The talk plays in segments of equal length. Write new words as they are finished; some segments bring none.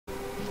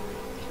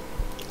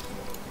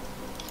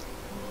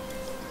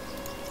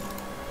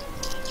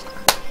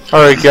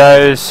Alright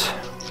guys,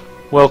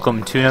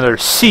 welcome to another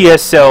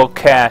CSL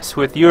cast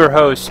with your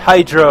host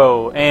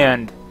Hydro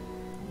and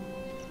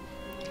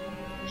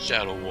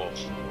Shadow Wolf.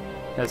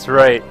 That's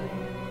right.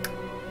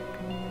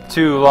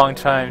 Two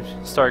longtime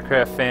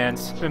StarCraft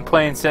fans. Been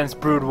playing since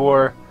Brood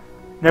War.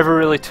 Never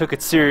really took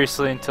it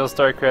seriously until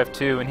StarCraft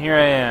 2, and here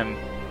I am,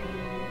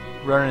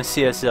 running a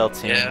CSL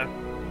team. Yeah.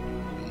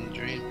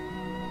 Dream.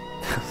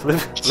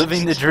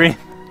 Living the dream.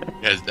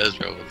 As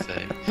Desro would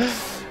say.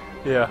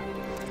 Yeah.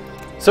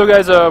 So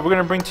guys, we're going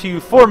to bring to you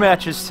 4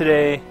 matches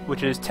today,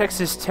 which is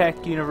Texas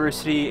Tech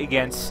University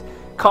against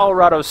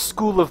Colorado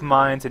School of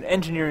Mines, an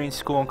engineering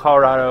school in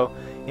Colorado,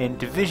 in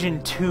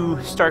Division 2,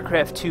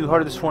 StarCraft 2,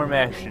 Heart of the Swarm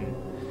action.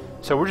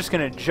 So we're just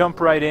going to jump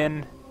right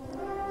in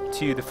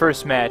to the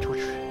first match,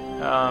 which it's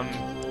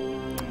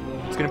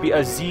going to be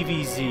a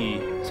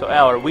ZVZ. So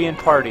Al, are we in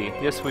party?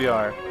 Yes, we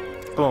are.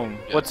 Boom.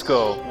 Yes. Let's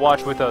go.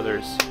 Watch with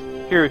others.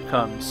 Here it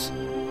comes.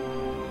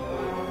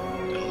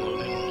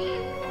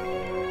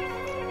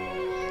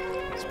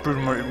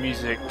 Brood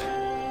music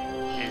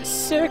is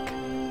sick,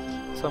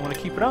 so I'm going to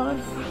keep it on.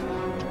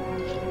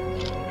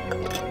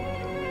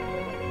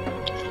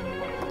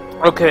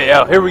 Okay,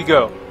 Al, here we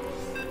go.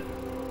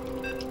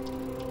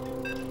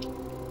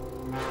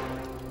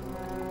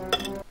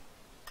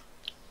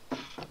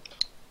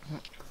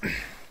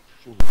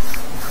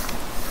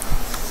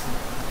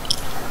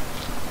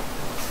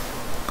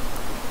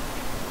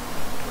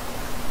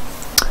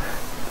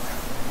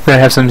 We're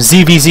gonna have some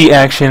ZVZ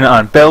action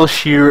on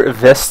Belshir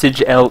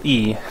Vestige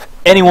LE.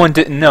 Anyone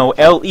didn't know,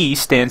 LE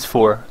stands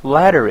for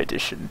Ladder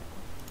Edition.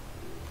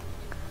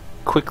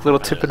 Quick little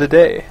tip of the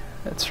day.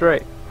 That's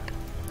right.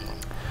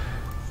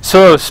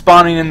 So,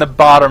 spawning in the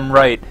bottom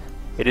right,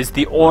 it is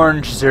the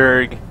Orange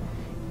Zerg.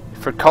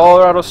 For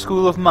Colorado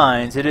School of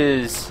Mines, it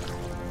is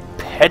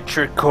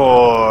Petrichor.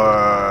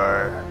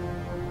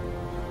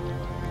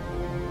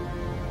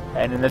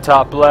 And in the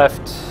top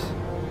left,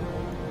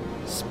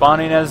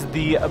 spawning as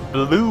the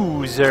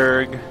Blue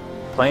Zerg,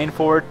 playing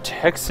for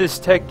Texas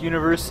Tech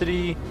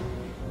University,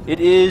 it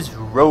is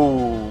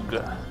Rogue.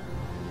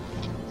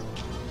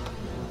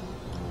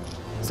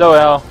 So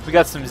Al, we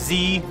got some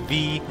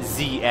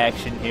ZVZ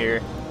action here.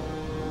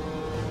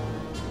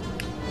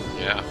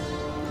 Yeah.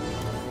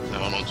 I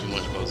don't know too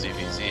much about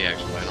ZVZ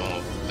action, but I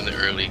know in the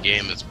early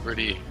game it's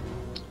very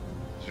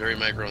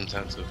micro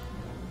intensive.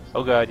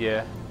 Oh god,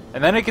 yeah.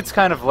 And then it gets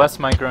kind of less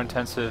micro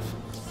intensive.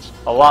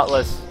 A lot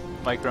less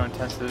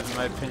micro-intensive, in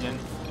my opinion.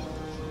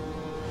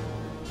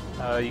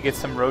 You get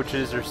some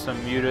roaches or some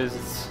mutas.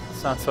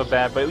 It's not so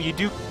bad, but you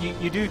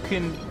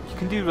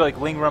can do like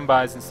ling run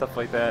bys and stuff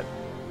like that.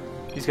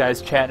 These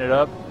guys chatting it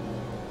up.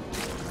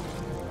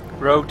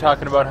 Rogue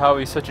talking about how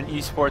he's such an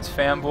esports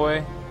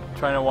fanboy,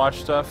 trying to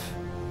watch stuff.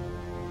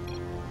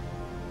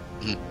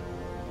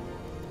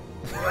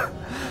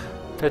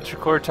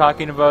 Petrichor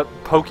talking about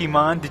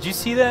Pokemon. Did you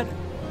see that?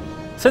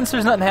 Since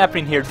there's nothing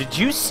happening here, did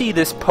you see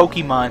this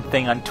Pokemon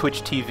thing on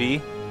Twitch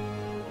TV?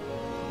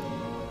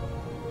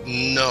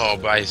 No,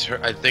 but I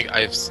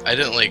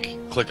didn't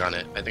like click on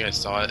it. I think I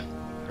saw it,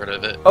 heard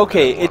of it.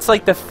 Okay, it's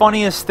like the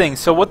funniest thing.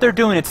 So what they're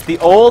doing, it's the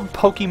old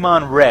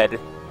Pokemon Red,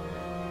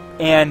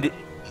 and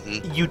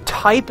you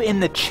type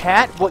in the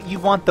chat what you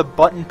want the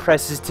button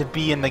presses to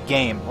be in the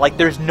game. Like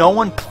there's no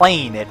one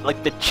playing it.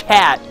 Like the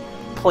chat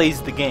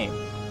plays the game.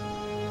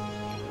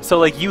 So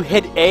like you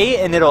hit A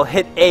and it'll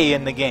hit A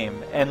in the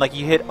game, and like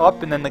you hit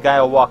up and then the guy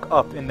will walk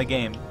up in the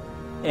game,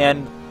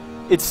 and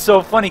it's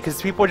so funny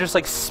because people are just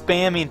like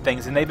spamming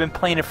things, and they've been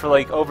playing it for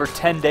like over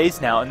 10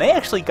 days now, and they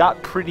actually got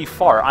pretty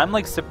far. I'm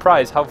like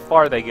surprised how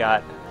far they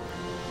got.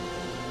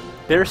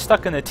 They're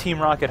stuck in the Team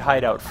Rocket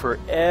hideout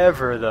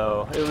forever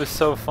though. It was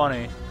so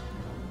funny.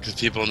 Because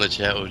people in the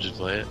chat would just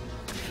play it?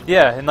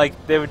 Yeah, and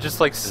like they would just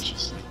like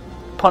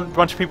a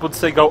bunch of people would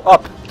say go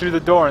up through the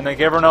door, and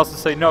like everyone else would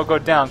say no, go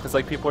down, because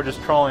like people are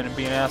just trolling and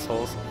being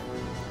assholes.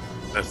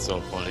 That's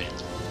so funny.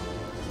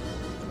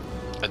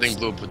 I think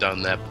Blue put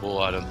down that pool.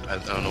 I don't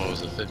know if it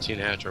was a 15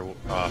 hatch or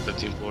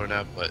 15 pool or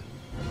not, but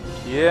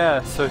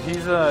yeah. So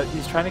he's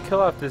trying to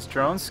kill off this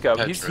drone scout.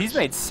 He's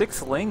made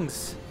 6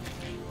 lings.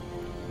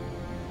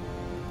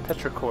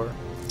 Petrichor.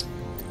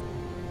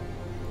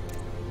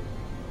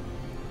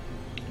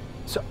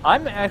 So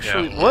I'm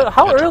actually. Yeah,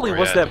 how early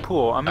was that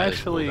pool? I'm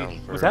actually.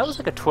 Was that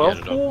like a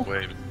 12 pool?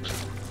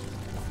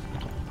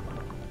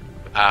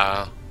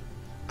 I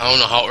don't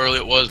know how early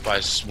it was,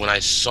 but when I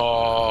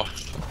saw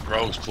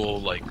Rogue's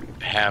pool like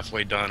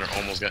halfway done or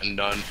almost getting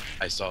done,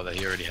 I saw that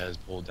he already has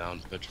pulled down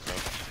Petrichor.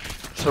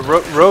 So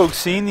Rogue,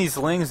 seeing these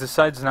lings,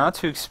 decides not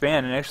to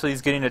expand, and actually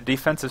he's getting a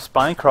defensive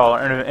spine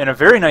crawler in a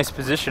very nice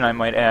position, I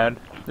might add.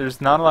 There's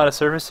not a lot of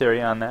surface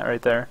area on that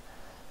right there.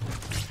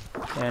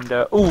 And,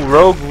 ooh,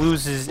 Rogue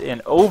loses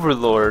an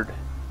Overlord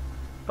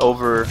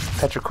over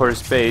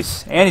Petrichor's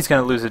base, and he's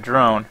going to lose a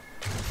drone.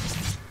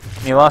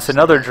 And he lost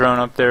another drone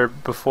up there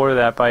before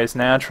that by his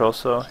natural,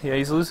 so yeah,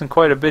 he's losing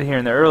quite a bit here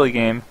in the early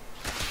game.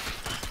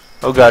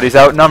 Oh god, he's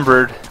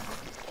outnumbered.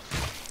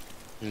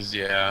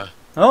 Yeah.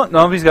 Oh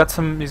no, he's got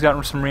some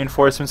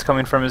reinforcements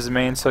coming from his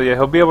main, so yeah,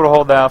 he'll be able to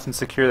hold off and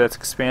secure that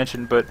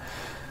expansion. But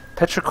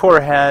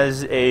Petrichor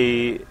has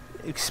a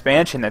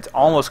expansion that's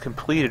almost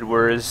completed,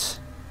 whereas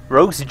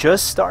Rogue's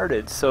just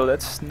started, so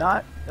that's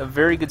not a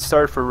very good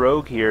start for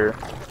Rogue here.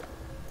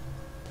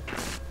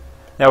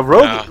 Now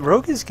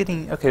Rogue is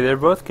getting, okay, they're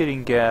both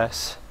getting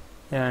gas,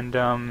 and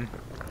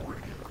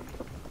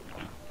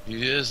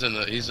he is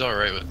he's all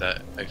right with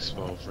that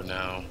expo for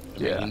now.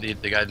 I mean,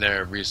 they got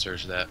there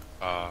research that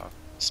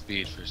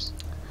speed for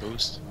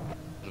boost.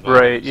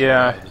 Right,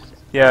 yeah.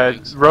 Yeah,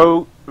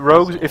 Rogue,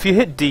 if you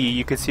hit D,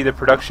 you can see the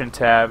production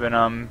tab,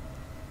 and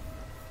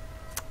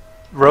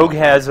Rogue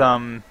has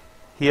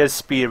he has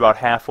speed about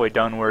halfway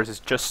done, whereas it's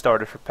just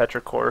started for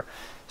Petrichor.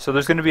 So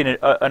there's going to be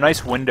a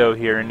nice window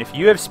here, and if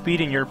you have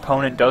speed and your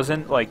opponent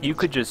doesn't, like, you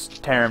could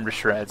just tear him to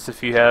shreds.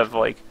 If you have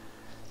like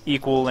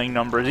equal ling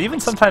numbers, even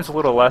sometimes a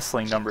little less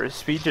ling numbers,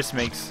 speed just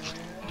makes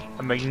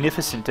a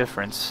magnificent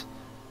difference.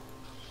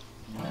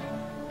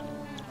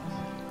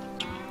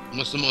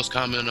 What's the most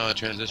common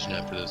transition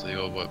after this? They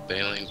go what,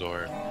 banelings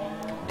or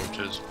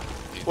roaches?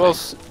 Well,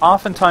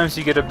 oftentimes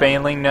you get a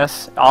baneling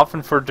nest,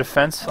 often for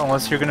defense,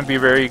 unless you're going to be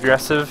very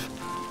aggressive.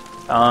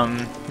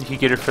 You could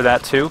get it for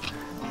that too.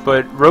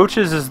 But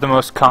roaches is the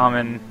most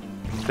common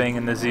thing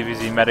in the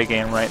ZVZ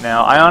metagame right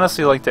now. I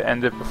honestly like to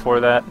end it before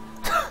that.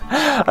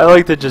 I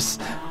like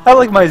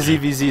my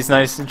ZVZs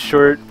nice and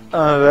short.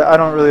 I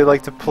don't really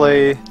like to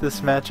play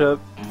this matchup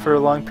for a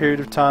long period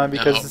of time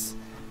because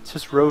it's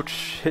just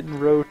roach, hitting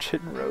roach,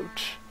 hitting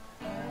roach.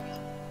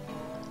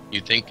 You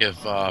think if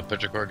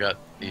Petrichor got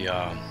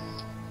the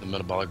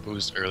metabolic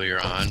boost earlier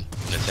on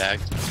and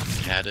attacked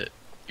and had it,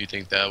 you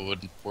think that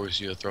would force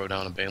you to throw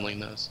down a baneling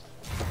nest?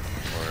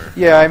 Or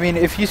yeah, I mean,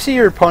 if you see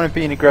your opponent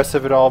being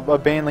aggressive at all, a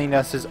baneling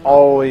nest is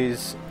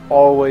always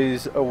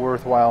a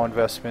worthwhile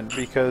investment,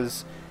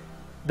 because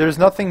there's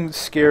nothing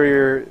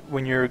scarier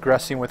when you're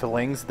aggressing with a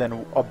lings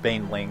than a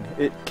baneling.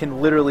 It can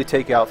literally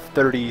take out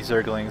 30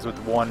 zerglings with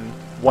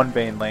one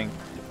baneling.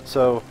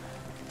 So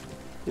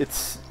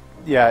it's,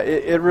 yeah,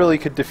 it really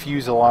could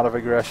diffuse a lot of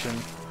aggression.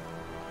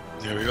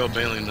 There we go,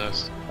 baneling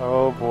nest.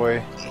 Oh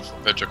boy.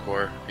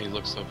 Petrichor, he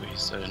looks up,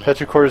 he's setting up.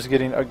 Petrichor is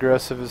getting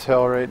aggressive as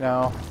hell right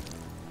now.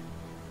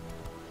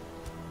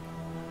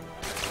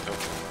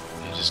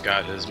 He just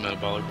got his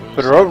metabolic boost.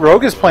 But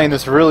Rogue is playing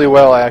this really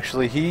well,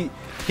 actually. He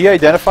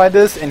identified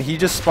this, and he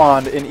just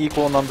spawned an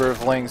equal number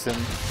of lings. And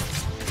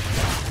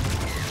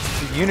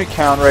the unit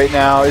count right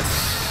now,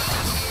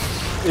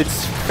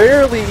 it's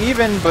fairly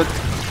even, but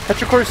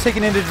Petrichor is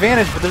taking an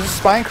advantage. But there's a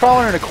spine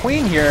crawler and a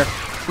queen here,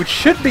 which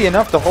should be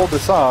enough to hold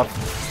this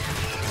off.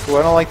 So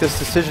I don't like this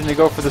decision to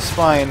go for the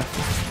spine.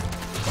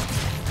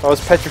 If I was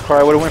Petrichor,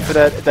 I would have went for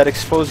that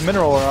exposed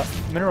mineral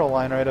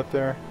line right up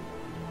there.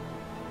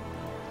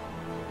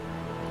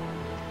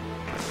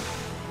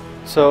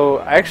 So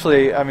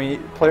actually, I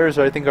mean, players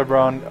I think are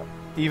on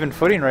even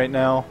footing right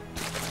now.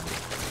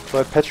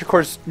 But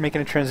Petrichor's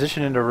making a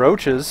transition into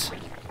roaches,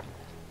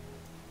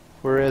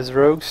 whereas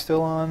Rogue's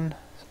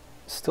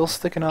still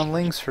sticking on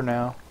lings for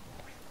now.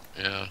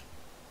 Yeah.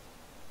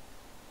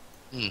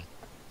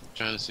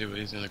 Trying to see what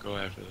he's gonna go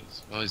after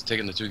this. Well, he's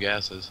taking the 2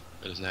 gases.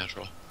 That is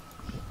natural.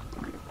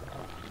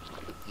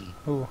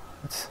 Ooh,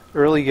 it's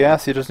early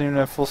gas. He doesn't even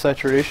have full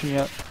saturation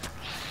yet.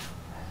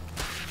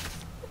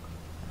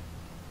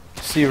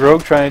 See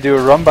Rogue trying to do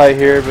a run by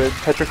here, but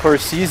Petrichor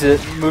sees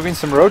it, moving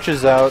some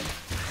roaches out.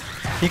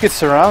 He could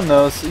surround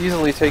those,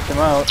 easily take them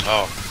out.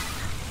 Oh.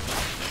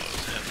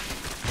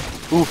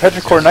 Ooh,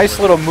 Petrichor, nice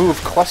little move,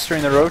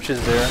 clustering the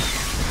roaches there.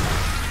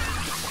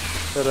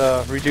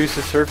 That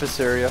reduces surface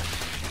area.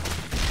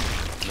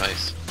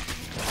 Nice.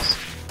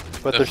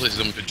 But definitely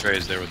some good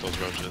trades there with those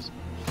roaches.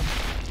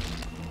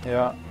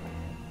 Yeah.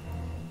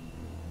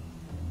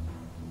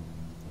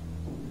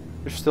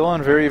 They're still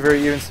on very,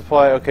 very even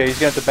supply. Okay, he's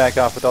going to have to back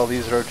off with all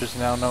these roaches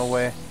now. No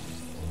way.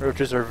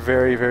 Roaches are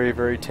very, very,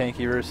 very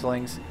tanky versus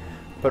lings.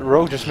 But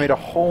Rogue just made a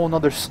whole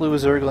nother slew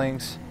of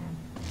zerglings.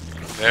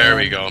 There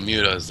we go,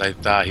 mutas. I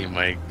thought he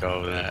might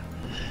go with that.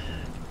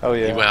 Oh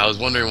yeah. I was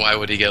wondering why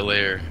would he get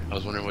layer. I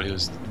was wondering what he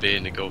was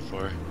debating to go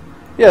for.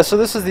 Yeah, so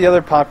this is the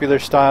other popular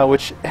style,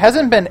 which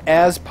hasn't been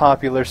as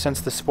popular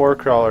since the Spore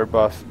Crawler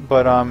buff,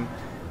 but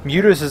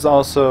mutas is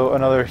also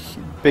another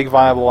big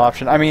viable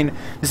option. I mean,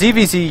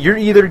 ZVZ, you're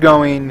either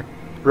going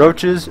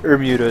roaches or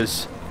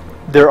mutas.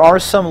 There are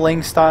some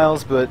ling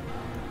styles, but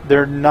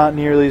they're not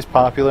nearly as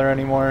popular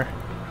anymore.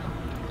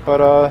 But,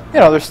 you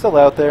know, they're still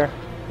out there.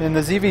 And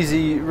the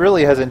ZVZ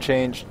really hasn't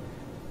changed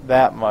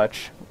that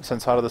much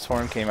since Out of the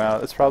Swarm came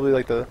out. It's probably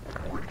like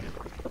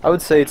I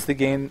would say it's the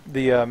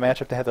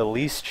matchup that had the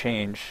least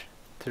change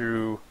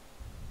through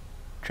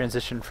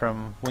transition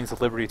from Wings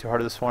of Liberty to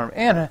Heart of the Swarm.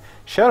 And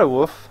Shadow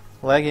Wolf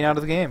lagging out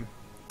of the game.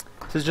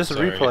 This is just a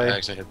replay. I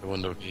actually hit the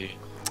window key.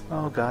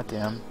 Oh,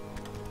 goddamn.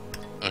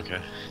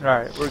 Okay.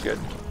 Alright, we're good.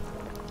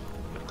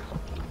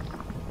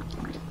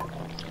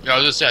 Yeah, I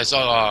was just saying,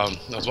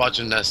 I was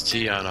watching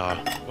ST on,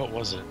 what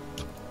was it?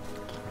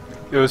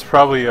 It was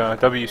probably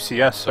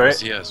WCS, right?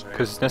 WCS, right?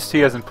 Because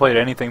ST hasn't played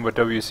anything but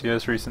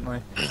WCS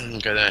recently.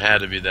 Okay, then it had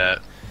to be that.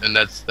 And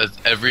that's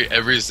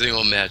every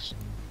single match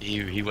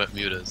he went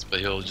mutas, but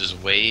he'll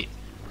just wait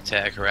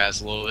attack,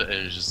 harass a little bit,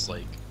 and just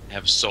like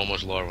have so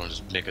much lower one,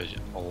 just make a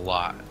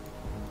lot.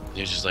 And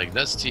he's just like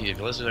Nest T. If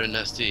you listen to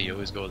Nest T, you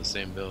always go with the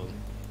same build.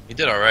 He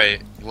did all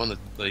right. He won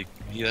the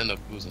he ended up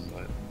losing,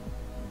 but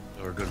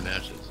they were good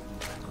matches.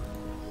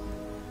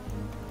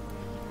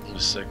 It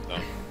was sick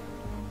though.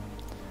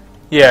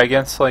 Yeah,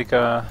 against like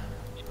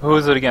who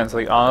was it against?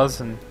 Like Oz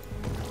and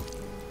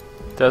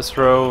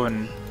Destro,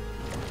 and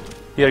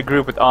he had a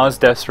group with Oz,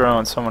 Destro,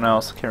 and someone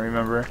else. I can't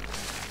remember.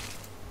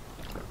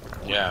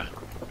 Yeah,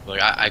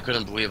 like I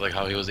couldn't believe like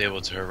how he was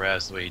able to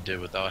harass the way he did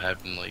without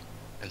having like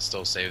and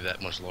still save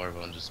that much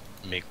larva and just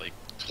make like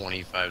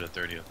 25 to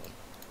 30 of them.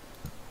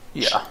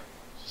 Yeah.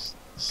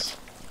 It's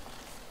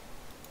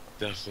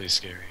definitely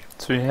scary.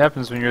 That's what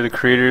happens when you're the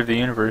creator of the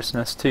universe,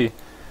 Nest T.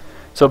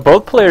 So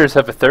both players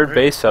have a third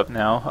base up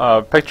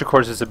now.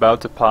 Petrichor's is about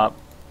to pop,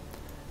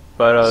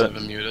 but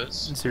 7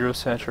 mutas. 0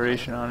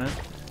 saturation on it.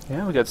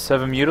 Yeah, we got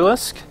 7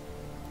 Mutalisk.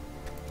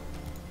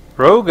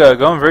 Rogue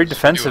going very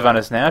defensive on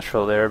his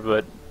natural there,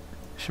 but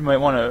she might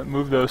want to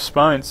move those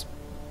spines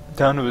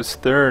down to his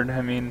third.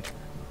 I mean,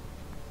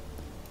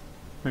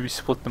 maybe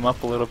split them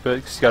up a little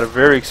bit, 'cause he's got a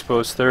very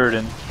exposed third,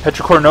 and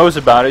Petrichor knows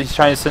about it. He's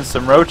trying to send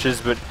some roaches,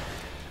 but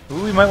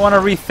ooh, we might want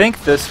to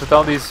rethink this with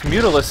all these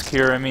Mutalisk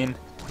here. I mean,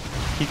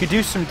 he could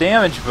do some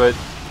damage, but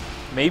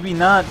maybe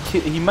not.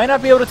 He might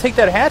not be able to take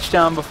that hatch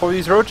down before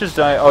these roaches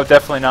die. Oh,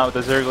 definitely not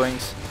with the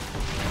Zerglings.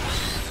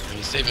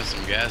 He's saving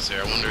some gas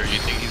there. I wonder, you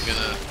think he's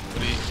gonna?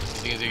 What do you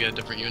think? He's gonna get a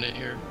different unit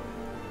here?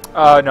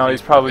 No,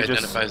 he's probably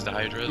just. Identifies the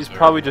Hydras. He's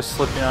probably just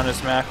slipping on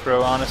his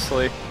macro,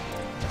 honestly.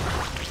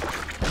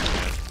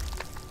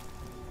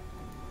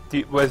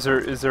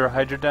 Is there a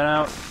Hydra den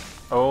out?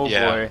 Oh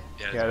boy.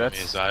 Yeah,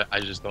 that's. So I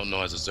just don't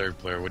know as a Zerg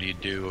player. What do you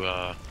do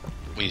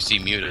when you see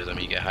mutas? I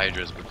mean, you get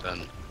Hydras, but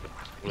then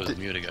what does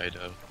the muta guy do?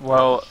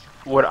 Well,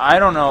 what I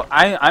don't know,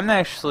 I'm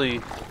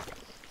actually.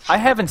 I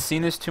haven't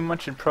seen this too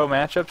much in pro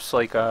matchups,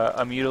 like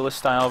a Mutalisk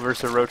style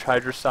versus a Roach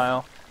Hydra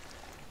style.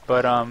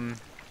 But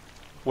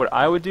what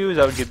I would do is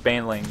I would get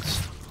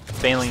Banelings.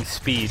 Baneling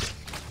speed.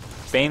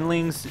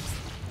 Banelings,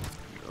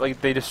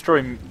 like, they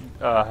destroy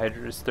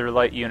Hydras. They're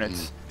light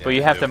units. Yeah, but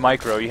you have to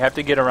micro. You have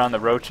to get around the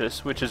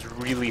Roaches, which is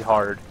really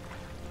hard.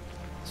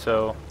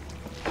 So,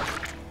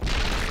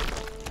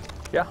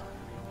 yeah.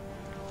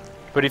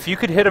 But if you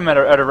could hit him at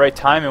a right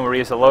time and where he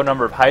has a low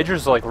number of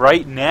Hydras, like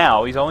right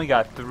now, he's only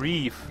got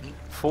 3,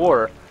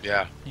 4.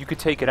 Yeah. You could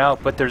take it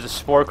out, but there's a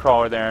Spore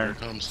Crawler there.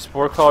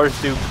 Spore Crawlers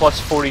do plus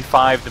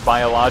 45 to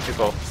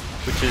biological,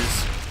 which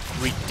is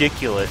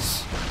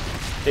ridiculous.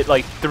 It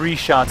like 3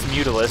 shots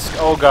Mutalisk.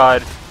 Oh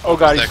god. Oh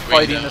god, he's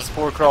fighting the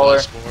Spore Crawler.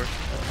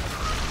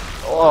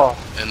 Oh.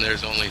 And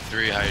there's only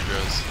 3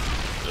 Hydras.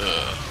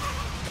 Ugh.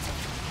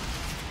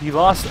 He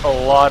lost a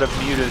lot of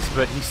mutas,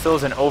 but he still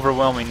has an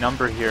overwhelming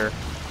number here.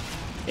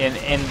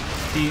 And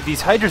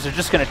these Hydras are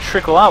just going to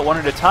trickle out one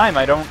at a time.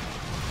 I don't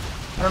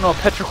know what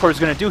Petrichor is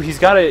going to do. He's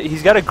got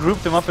to group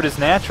them up at his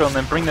natural and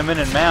then bring them in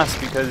mass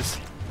because.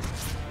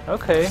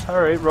 Okay,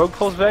 all right. Rogue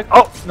pulls back.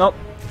 Oh nope.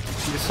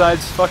 He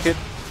decides, fuck it.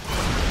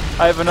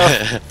 I have enough.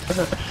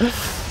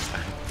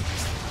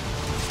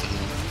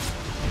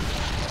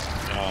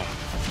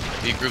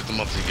 If he grouped them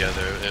up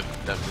together, it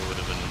definitely would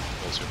have been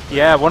closer.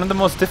 Yeah, one of the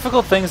most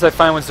difficult things I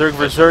find with Zerg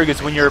vs Zerg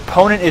is when your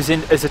opponent is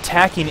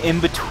attacking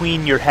in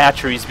between your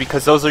hatcheries,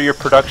 because those are your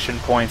production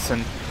points,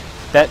 and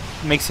that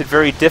makes it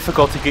very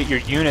difficult to get your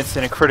units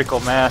in a critical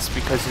mass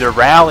because they're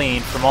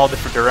rallying from all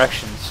different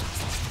directions.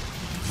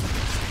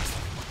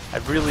 I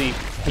really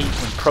hate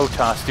when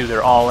Protoss do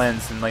their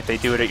all-ins and like they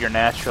do it at your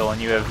natural, and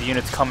you have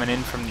units coming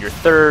in from your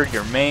third,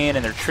 your main,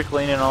 and they're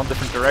trickling in all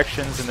different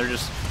directions, and they're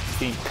just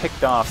being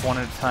picked off one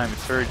at a time.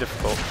 It's very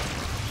difficult.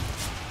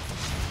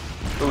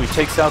 Ooh, he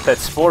takes out that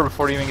Spore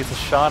before he even gets a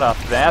shot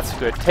off. That's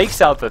good.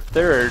 Takes out the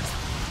third.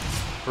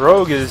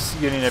 Rogue is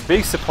getting a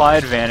big supply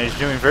advantage,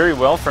 doing very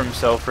well for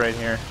himself right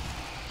here.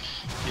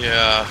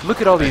 Yeah.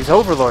 Look at all these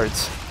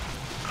Overlords.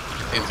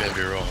 It's gonna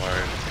be real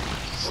hard.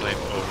 Snipe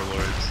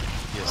Overlords.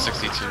 He has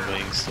 62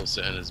 wings still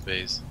sitting in his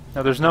base.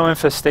 Now there's no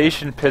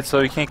infestation pit,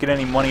 so he can't get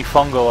any money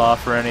fungal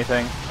off or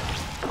anything.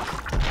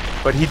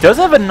 But he does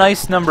have a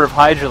nice number of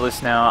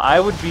Hydralisks now. I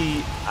would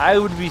be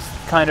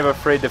kind of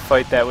afraid to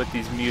fight that with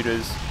these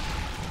mutas.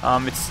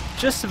 It's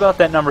just about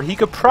that number. He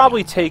could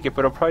probably take it,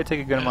 but it'll probably take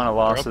a good amount of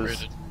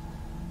losses.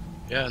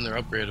 Yeah, and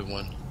they're upgraded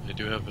one. They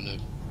do have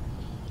an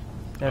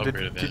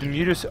upgraded the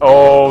mutas.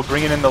 Oh,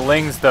 bringing in the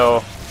Lings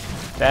though.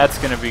 That's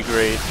gonna be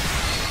great.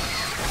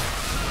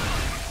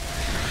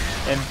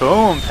 And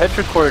boom,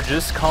 Petrichor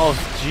just calls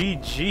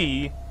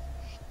GG,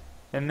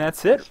 and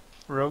that's it.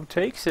 Rogue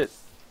takes it.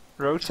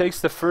 Rogue takes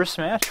the first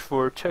match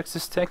for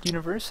Texas Tech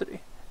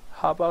University.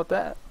 How about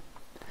that?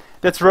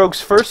 That's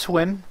Rogue's first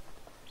win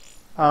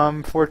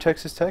for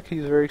Texas Tech.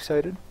 He's very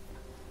excited.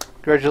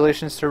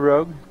 Congratulations to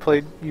Rogue.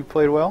 You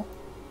played well.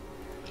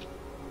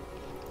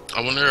 I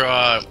wonder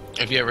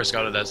if he ever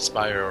scouted that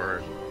Spire,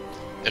 or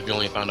if he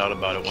only found out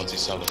about it once he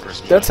saw the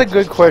first. That's a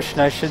good question.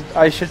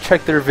 I should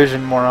check their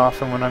vision more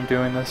often when I'm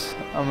doing this.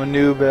 I'm a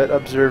noob at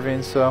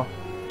observing, so.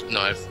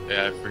 No, I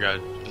forgot.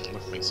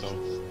 Myself.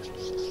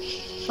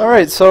 All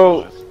right,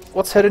 so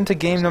let's head into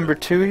game number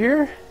 2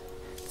 here.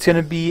 It's going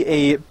to be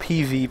a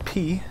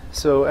PvP.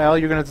 So, Al,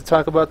 you're going to have to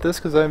talk about this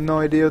because I have no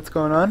idea what's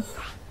going on.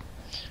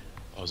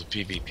 Oh, it was a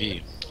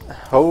PvP.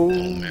 Oh,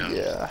 man.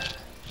 yeah.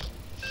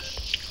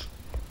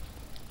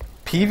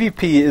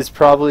 PvP is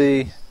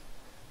probably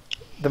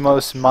the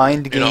most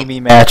mind-gamey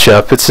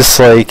matchup. It's just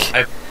like...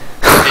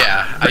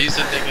 Yeah, I used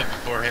to think it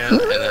beforehand,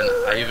 and then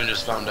I even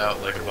just found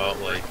out, like, about,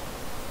 like,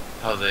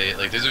 how they...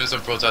 Like, there's even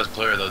some Protoss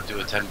player that'll do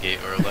a 10-gate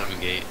or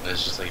 11-gate, and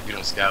it's just like, if you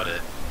don't scout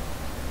it,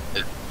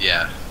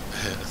 yeah,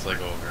 it's,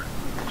 like, over.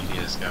 You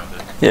need to scout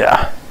it.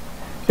 Yeah.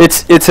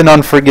 It's an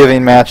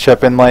unforgiving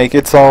matchup, and, like,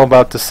 it's all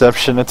about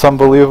deception. It's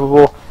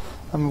unbelievable.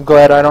 I'm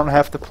glad I don't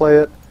have to play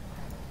it.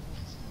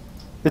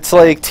 It's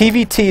like,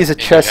 TVT is a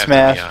chess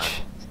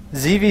match,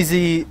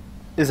 ZVZ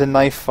is a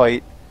knife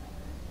fight,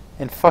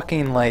 and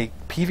fucking, like,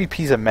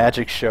 PvP's a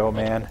magic show,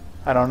 man.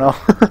 I don't know.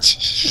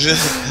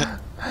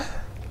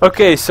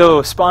 Okay,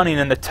 so spawning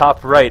in the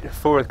top right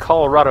for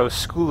Colorado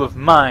School of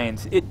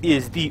Mines, it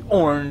is the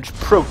Orange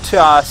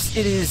Protoss,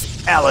 it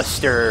is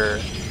Alistair.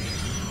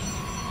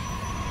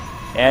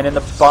 And in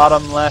the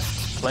bottom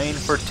left, playing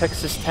for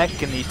Texas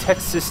Tech in the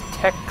Texas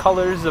Tech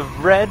colors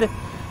of red,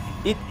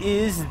 it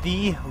is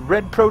the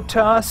Red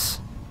Protoss,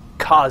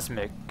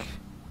 Cosmic.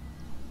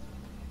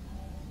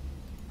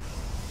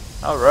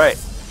 Alright.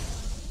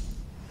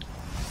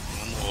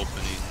 No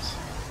openings.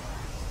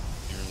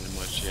 Not really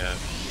much yet.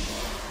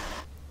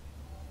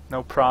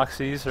 No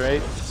proxies,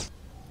 right? No.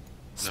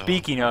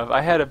 Speaking of,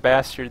 I had a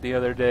bastard the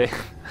other day.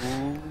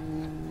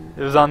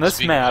 It was on this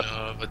map. Speaking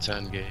of a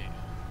 10-gate.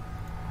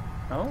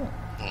 Oh.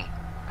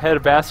 I had a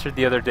bastard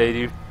the other day,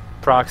 dude.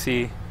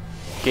 Proxy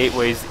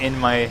gateways in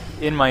my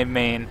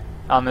main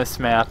on this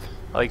map,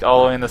 like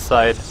all the way on the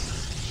side.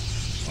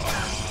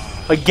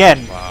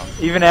 Again, wow.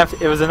 Even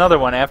after it was another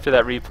one after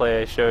that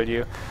replay I showed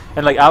you,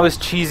 and like I was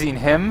cheesing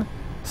him,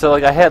 so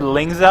like I had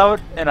lings out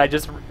and I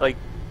just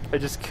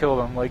killed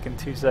him like in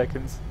 2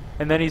 seconds,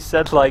 and then he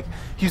said like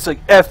he's like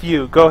F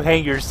you, go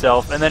hang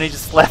yourself, and then he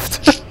just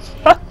left.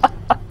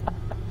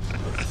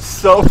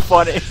 So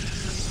funny.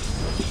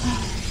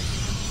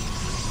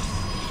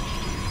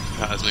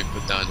 Cosmic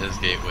put down his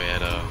gateway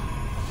at a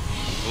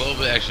little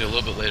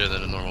bit later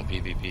than a normal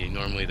PvP.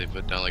 Normally they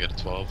put down like at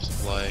a 12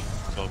 supply,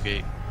 12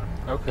 gate.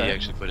 Okay. He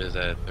actually put his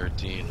at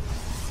 13.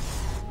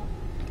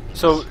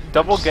 So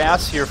double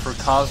gas here for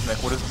Cosmic.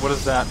 What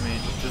does that mean?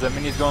 Does that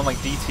mean he's going like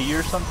DT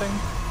or something?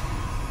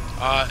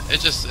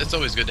 It's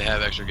always good to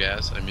have extra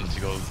gas. I mean,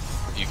 you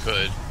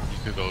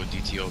could go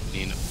DT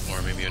opening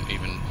or maybe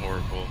even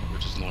Oracle,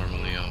 which is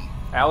normally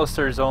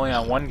Alistair is only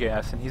on 1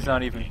 gas and he's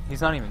not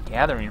even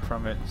gathering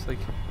from it. It's like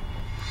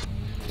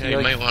yeah,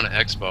 you might want an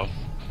expo.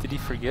 Did he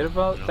forget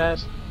about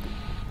that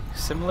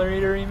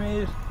simulator he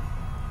made?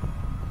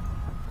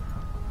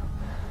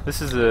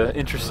 This is an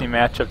interesting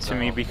matchup to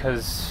me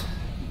because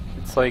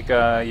it's like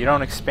you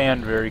don't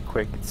expand very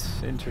quick.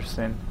 It's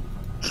interesting.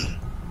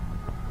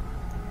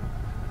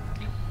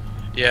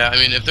 Yeah, I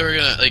mean, if they were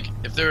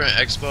an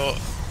expo,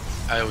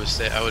 I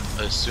would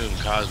assume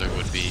Cosmic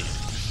would be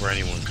for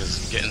anyone,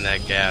 because getting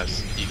that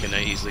gas, you can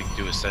easily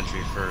do a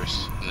sentry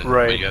first, and then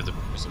but you have to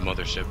use a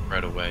mothership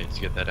right away to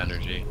get that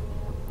energy.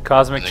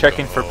 Cosmic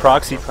checking for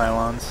proxy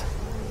pylons.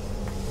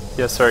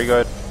 Yeah, sorry,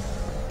 go ahead.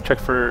 Check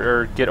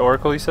for or get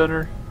Oracle, you said,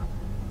 or?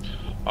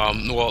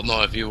 Well,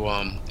 no. If he were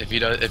going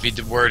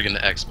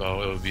to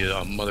expo, it would be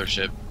a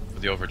mothership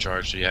with the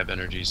overcharge, so you have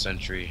energy,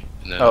 sentry,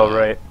 and then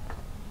right.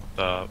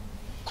 The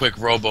quick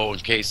robo in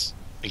case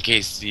he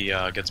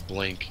gets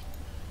blink,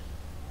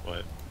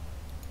 but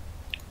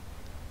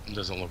it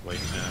doesn't look like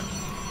that.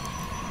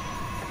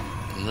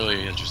 I'm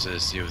really interested to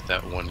see with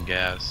that 1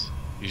 gas.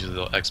 Usually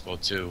they'll expo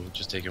 2,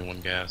 just taking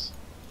 1 gas.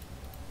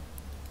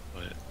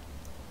 But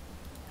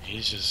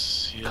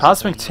he's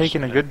Cosmic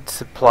taking a good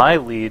supply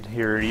lead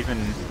here, even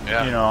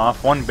you know,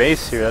 off 1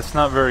 base here. That's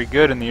not very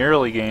good in the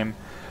early game.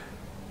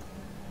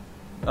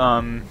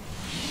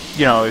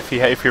 You know, if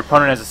your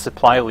opponent has a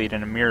supply lead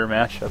in a mirror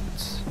matchup,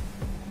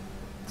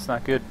 it's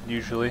not good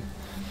usually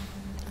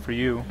for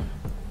you.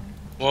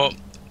 Well,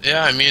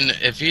 yeah, I mean,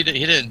 if he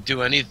didn't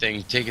do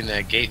anything taking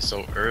that gate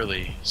so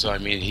early, so I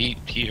mean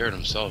he hurt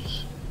himself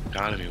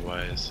economy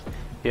wise.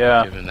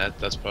 Yeah. Given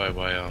that's probably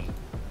why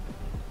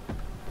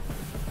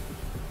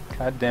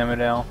God damn it,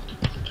 Al.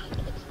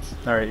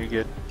 Alright, you're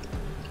good.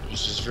 I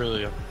was just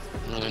really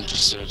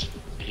interested.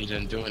 He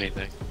didn't do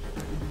anything.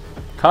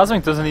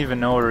 Cosmic doesn't even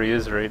know where he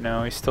is right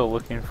now. He's still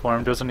looking for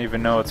him. Doesn't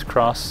even know it's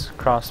cross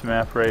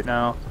map right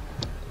now.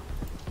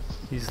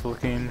 He's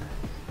looking.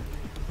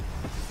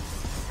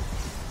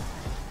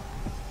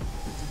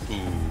 Ooh,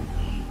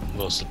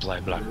 little supply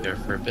block there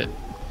for a bit.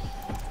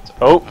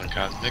 Oh, on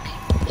Cosmic.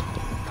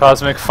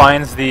 Cosmic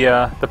finds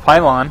the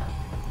pylon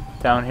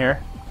down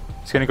here.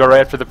 He's gonna go right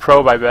after the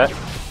probe, I bet.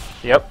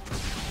 Yep.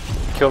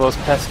 Kill those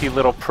pesky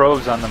little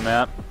probes on the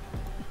map.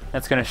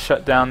 That's gonna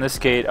shut down this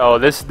gate. Oh,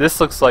 this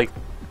looks like.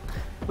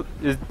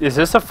 Is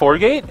this a 4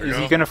 gate? Is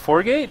he gonna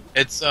 4 gate?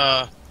 It's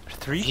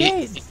 3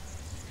 gate?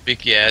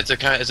 Yeah, it's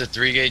a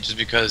 3 gate just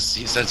because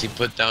since he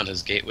put down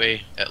his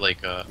gateway at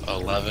like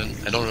 11.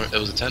 I don't know. It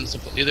was a 10,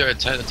 either a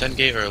 10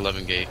 gate or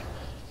 11 gate.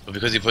 But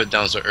because he put it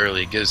down so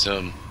early,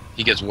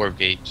 he gets warp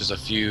gate just a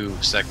few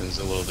seconds,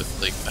 a little bit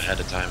like ahead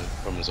of time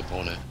from his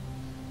opponent.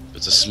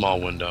 It's a small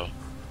window.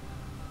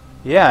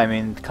 Yeah, I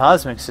mean,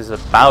 Cosmix is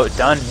about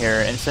done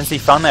here, and since he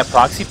found that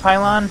proxy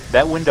pylon,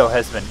 that window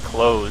has been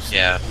closed.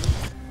 Yeah,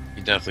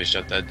 he definitely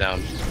shut that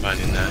down,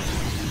 finding that.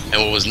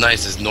 And what was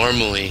nice is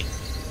normally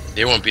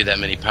there won't be that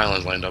many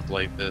pylons lined up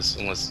like this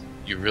unless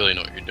you really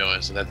know what you're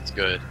doing, so that's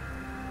good.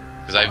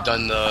 Because I've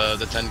done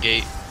the 10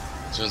 gate.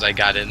 As soon as I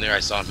got in there,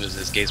 I saw him,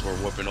 his gates were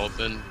whooping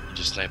open. You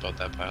just snipe out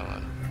that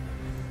pylon.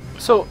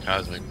 So,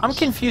 Cosmic. I'm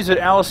confused what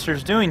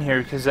Alistair's doing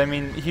here, because, I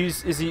mean,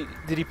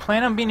 did he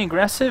plan on being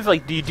aggressive?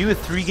 Like, do you do a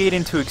 3 gate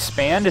into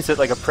expand? Is it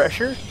like a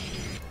pressure?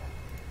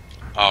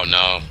 Oh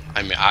no,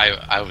 I mean,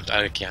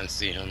 I can't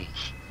see him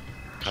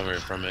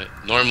covering from it.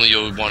 Normally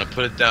you'll want to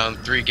put it down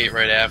 3 gate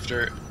right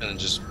after, and then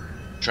just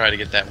try to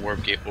get that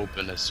warp gate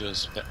open as soon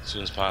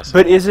as possible.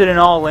 But is it an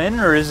all-in,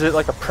 or is it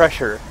like a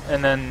pressure,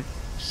 and then...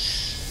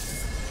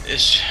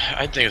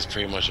 I think it's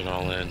pretty much an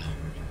all-in,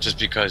 just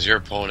because your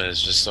opponent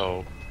is just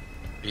so...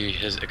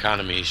 his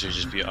economy should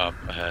just be up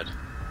ahead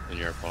than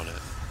your opponent.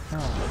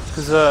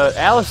 Because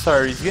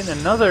Alistar, he's getting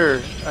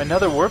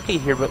another warp gate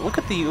here, but look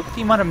at the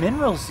amount of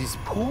minerals he's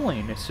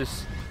pooling. It's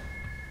just...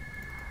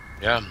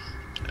 Yeah,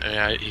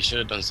 I mean, he should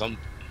have done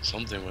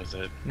something with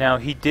it. Now,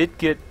 he did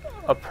get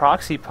a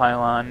proxy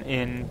pylon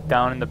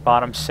down in the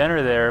bottom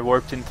center there,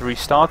 warped in 3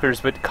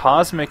 stalkers, but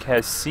Cosmic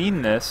has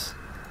seen this.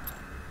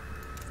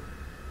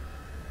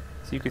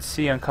 So you could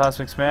see on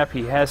Cosmic's map,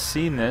 he has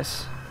seen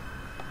this.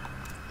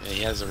 Yeah,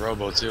 he has a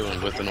robo too,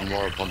 and with an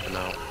Aurora pumping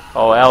out.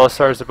 Oh,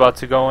 Alistar's about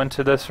to go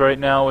into this right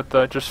now with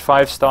just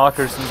 5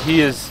 stalkers, and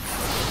he is...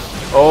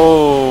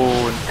 Oh,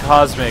 and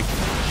Cosmic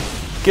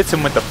gets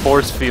him with the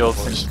force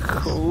fields.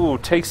 And, ooh,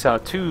 takes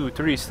out 2,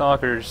 3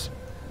 stalkers.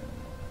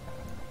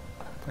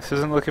 This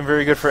isn't looking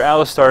very good for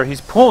Alistar.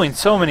 He's pulling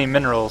so many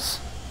minerals.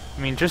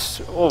 I mean,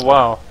 just... Oh,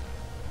 wow.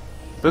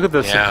 Look at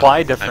the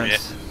supply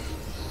difference.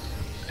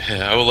 I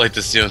mean, I would like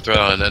to see him throw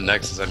down that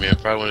Nexus. I mean, I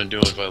probably wouldn't do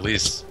it, but at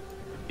least...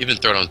 Even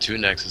throw down 2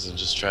 Nexus and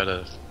just try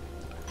to...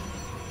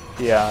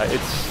 Yeah,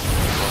 it's...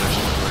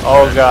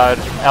 Oh god,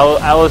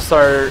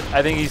 Alistar,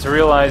 I think he's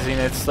realizing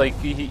it's like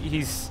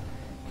he's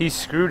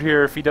screwed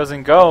here if he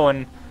doesn't go,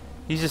 and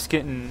he's just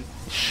getting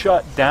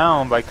shut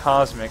down by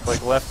Cosmic,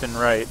 like left and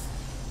right.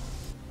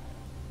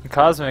 And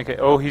Cosmic,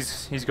 oh,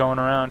 he's going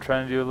around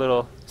trying to do a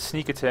little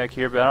sneak attack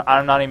here, but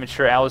I'm not even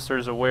sure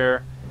Alistar's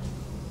aware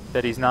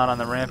that he's not on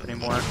the ramp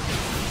anymore.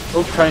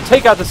 Oh, trying to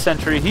take out the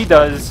sentry, he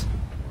does.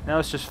 Now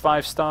it's just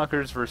 5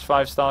 stalkers versus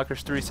 5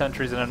 stalkers, 3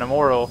 sentries, and an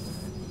immortal.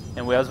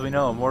 And as we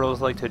know,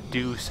 immortals like to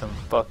do some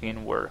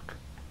fucking work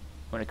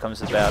when it comes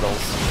to battles.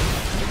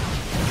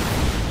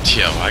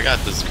 Yo, I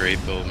got this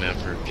great build, man,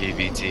 for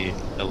PvT.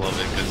 I love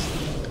it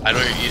because I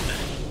don't.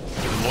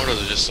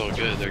 Immortals are just so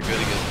good. They're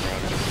good against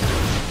Marauders.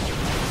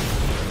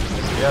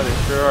 Yeah, they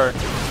sure are.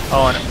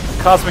 Oh, and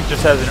Cosmic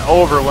just has an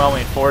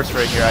overwhelming force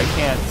right here. I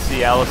can't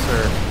see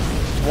Alistar.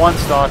 1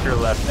 stalker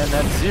left, and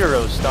then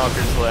 0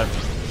 stalkers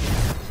left.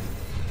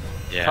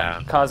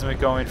 Yeah. Cosmic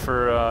going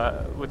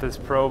for with his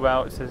probe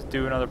out to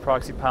do another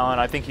proxy pylon.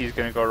 I think he's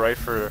going to go right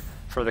for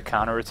the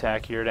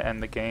counterattack here to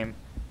end the game.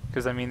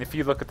 Because I mean, if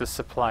you look at the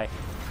supply,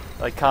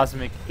 like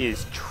Cosmic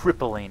is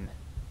tripling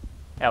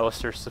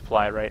Alistar's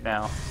supply right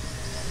now.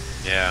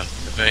 Yeah.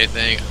 If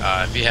anything,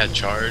 if he had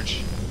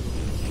charge,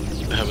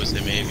 that was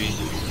it maybe.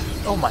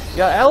 Oh my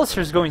god,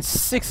 Alistar's going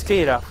 6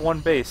 gate off 1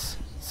 base.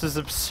 This is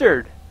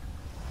absurd.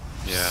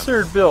 Yeah.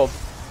 Absurd build.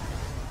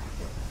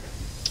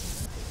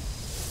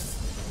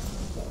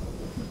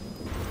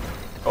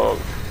 Oh.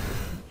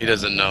 He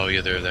doesn't know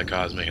either that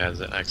Cosmic has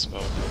an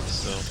expo.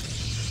 Still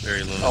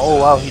very limited. Oh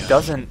wow, he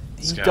doesn't.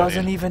 He scouting.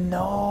 doesn't even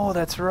know.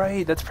 That's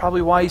right. That's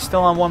probably why he's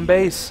still on 1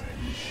 base.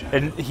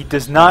 And he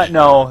does not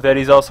know that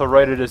he's also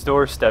right at his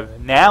doorstep.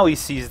 Now he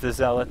sees the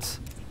zealots.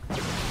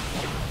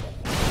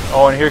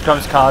 Oh, and here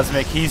comes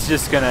Cosmic. He's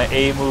just gonna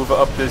A-move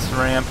up this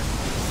ramp.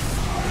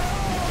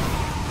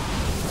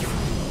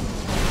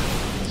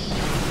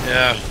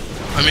 Yeah.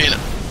 I mean,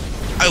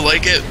 I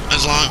like it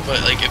as long,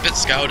 but like if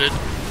it's scouted.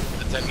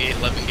 10 gate,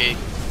 11 gate,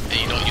 and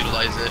you don't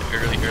utilize it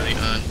early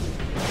on,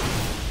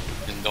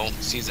 and don't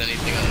seize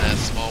anything on that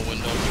small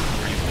window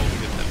before you go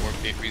get that warp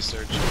gate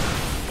research.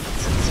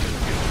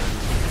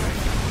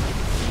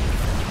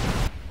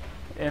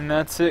 And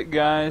that's it,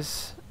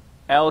 guys.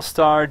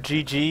 Alistar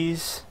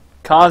GG's.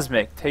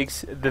 Cosmic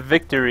takes the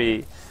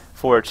victory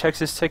for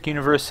Texas Tech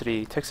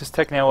University. Texas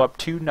Tech now up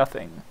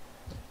 2-0.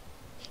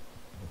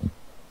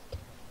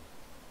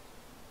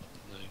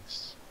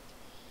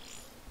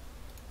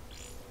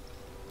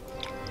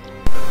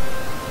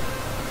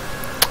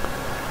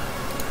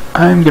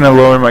 I'm gonna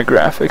lower my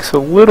graphics a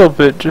little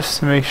bit just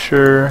to make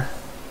sure.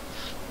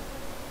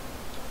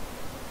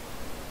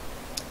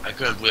 I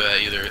couldn't believe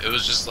that either. It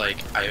was just like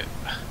I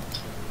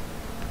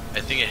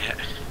think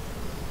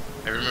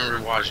I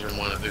remember watching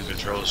one of the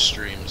Control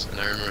streams, and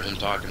I remember him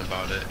talking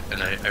about it.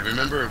 And I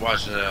remember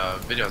watching a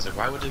video. I was like,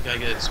 why would the guy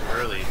get it so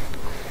early?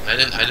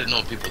 And I didn't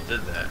know people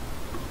did that.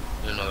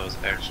 I didn't know that was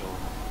an actual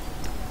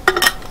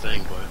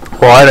thing. But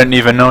Well, I didn't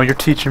even know. You're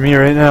teaching me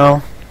right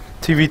now.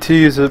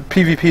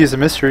 PvP is a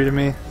mystery to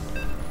me.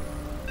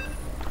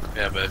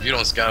 yeah, but if you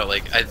don't scout it,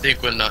 like I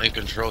think when In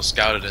Control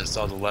scouted and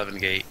installed 11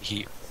 gate,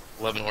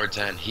 11 or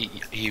 10, he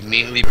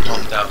immediately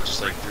pumped out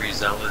just like 3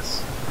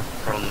 zealots,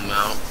 thrown them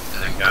out,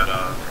 and then got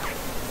I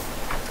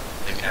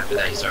think after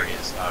that he started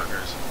getting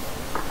stalkers,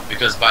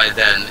 because by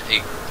then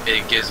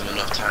it gives him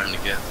enough time to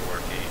get 4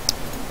 gate.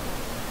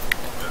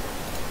 But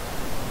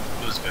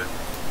it was good.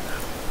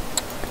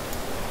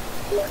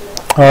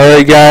 Yeah.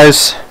 Alright,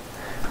 guys.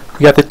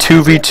 We got the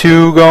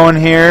 2v2 going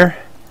here.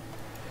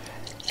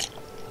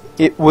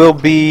 It will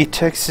be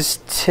Texas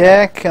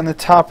Tech on the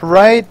top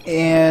right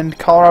and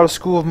Colorado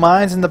School of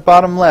Mines in the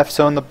bottom left.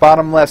 So in the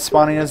bottom left,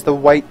 spawning as the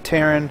white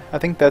Terran. I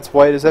think that's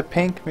white. Is that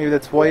pink? Maybe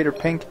that's white or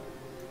pink.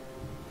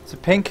 Is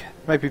it pink?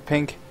 It might be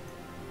pink.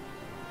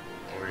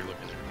 What were you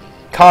looking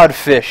at?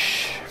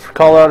 Codfish for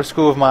Colorado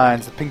School of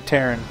Mines, the pink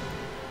Terran.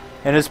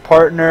 And his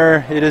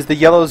partner, it is the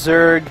yellow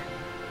Zerg,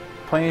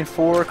 playing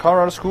for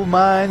Colorado School of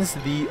Mines,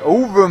 the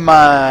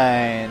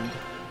Overmind.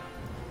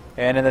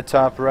 And in the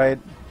top right,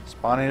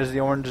 spawning as the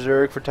orange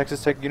Zerg for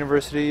Texas Tech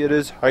University, it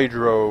is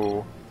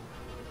Hydro.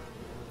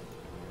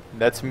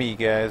 That's me,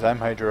 guys. I'm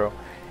Hydro.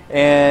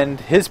 And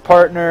his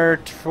partner,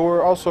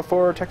 also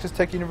for Texas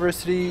Tech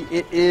University,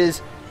 it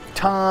is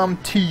Tom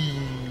T.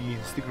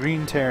 It's the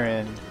Green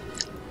Terran.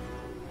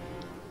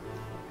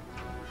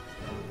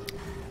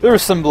 There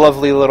was some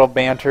lovely little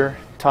banter.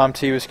 Tom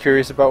T was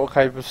curious about what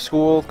type of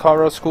school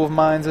Colorado School of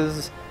Mines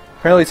is.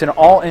 Apparently it's an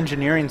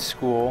all-engineering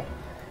school.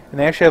 And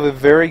they actually have a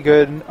very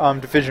good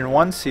Division I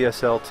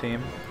CSL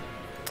team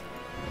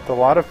with a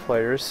lot of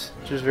players,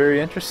 which is very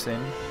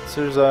interesting.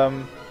 So there's, I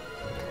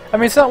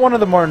mean, it's not one of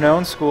the more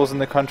known schools in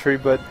the country,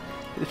 but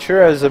it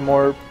sure has a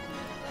more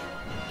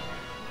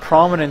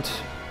prominent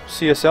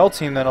CSL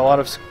team than a lot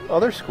of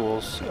other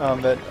schools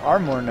that are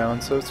more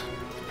known. So it's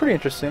pretty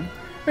interesting.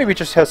 Maybe it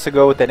just has to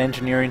go with that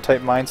engineering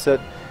type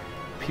mindset.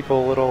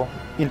 People a little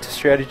into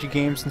strategy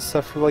games and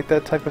stuff who like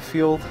that type of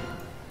field. A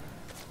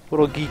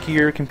little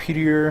geekier,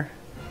 computer.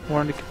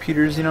 More into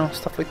computers, you know,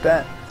 stuff like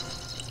that.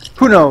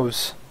 Who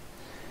knows?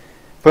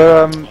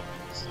 But,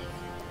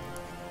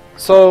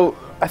 so,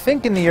 I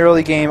think in the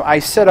early game, I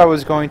said I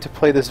was going to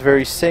play this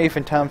very safe,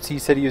 and Tom T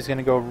said he was going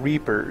to go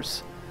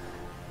Reapers.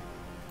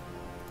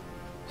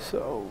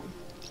 So,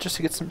 just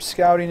to get some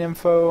scouting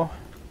info.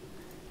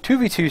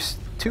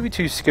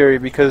 2v2 is scary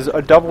because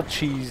a double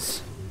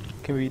cheese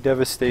can be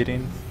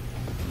devastating.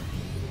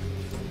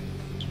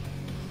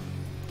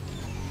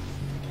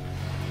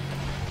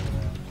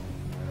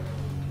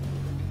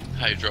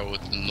 Hydro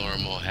with the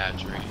normal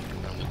hatchery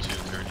around the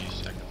 2:30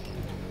 second.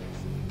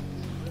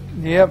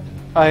 Yep,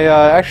 I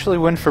actually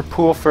went for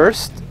pool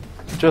first,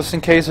 just in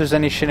case there's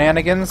any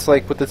shenanigans,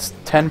 like with this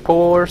 10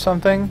 pool or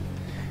something.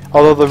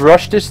 Although the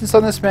rush distance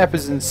on this map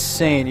is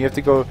insane. You have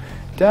to go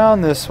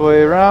down this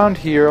way, around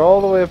here,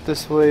 all the way up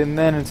this way, and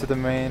then into the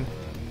main.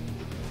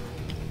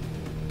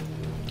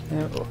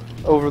 Yep,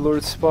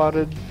 Overlord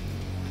spotted.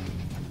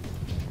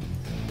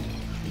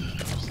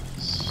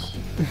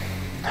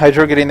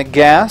 Hydro getting the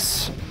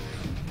gas.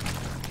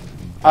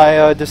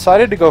 I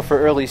decided to go for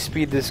early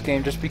speed this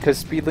game just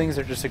because speedlings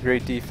are just a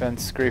great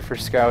defense, great for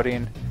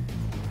scouting.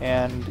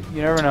 And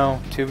you never know,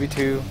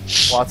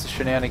 2v2, lots of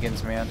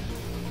shenanigans, man.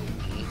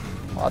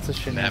 Lots of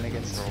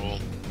shenanigans. Map control,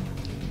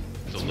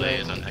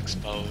 delays on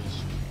expos.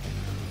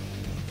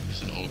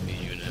 It's an OP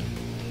unit.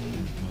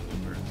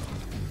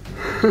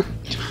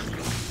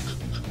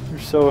 You're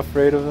so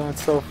afraid of them,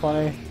 it's so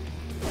funny.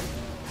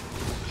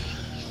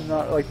 They're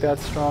not like that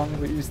strong,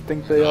 but you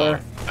think they are.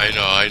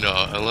 I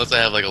know. Unless I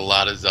have like a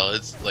lot of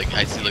zealots, like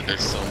I see like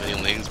there's so many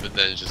lanes, but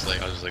then it's just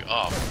like I was just like,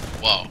 oh,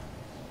 wow,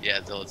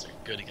 yeah, zealots are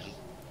good again.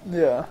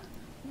 Yeah,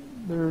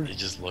 They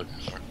just look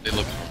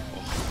harmful.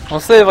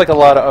 Unless they have like a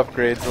lot of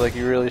upgrades, like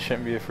you really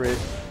shouldn't be afraid.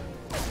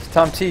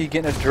 Tom T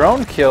getting a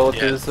drone kill with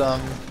his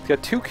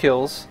got 2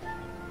 kills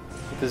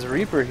with his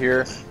Reaper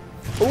here.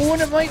 Oh,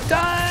 and it might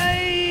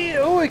die.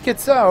 Oh, it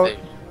gets out.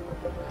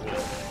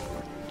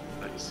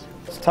 Nice.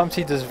 So Tom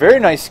T does very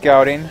nice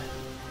scouting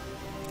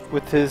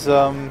with his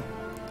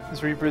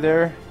Reaper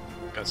there.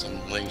 Got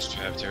some lanes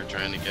trapped here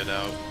trying to get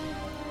out.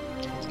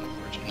 It's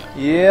unfortunate.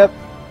 Yep.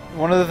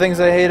 One of the things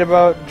I hate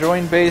about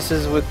joined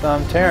bases with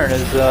Terran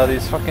is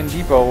these fucking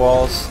depot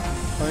walls.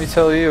 Let me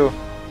tell you.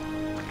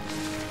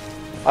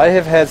 I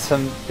have had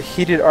some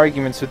heated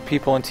arguments with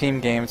people in team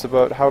games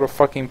about how to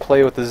fucking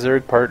play with the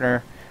Zerg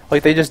partner.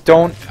 Like they just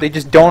don't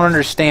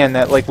understand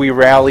that like we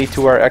rally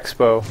to our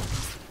expo.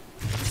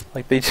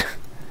 Like they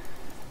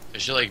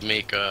should like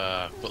make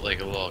put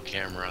like a little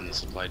camera on the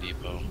supply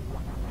depot,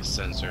 a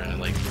sensor, and it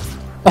like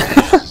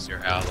it's your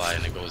ally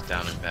and it goes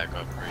down and back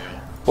up for you.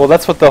 Well,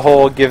 that's what the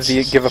whole give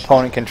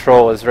opponent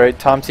control is, right?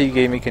 Tom T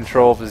gave me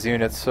control of his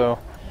units, so.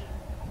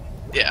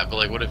 Yeah, but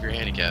like, what if you're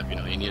handicapped? You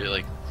know, you need it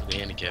like for the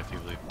handicapped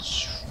people.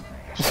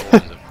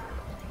 Like,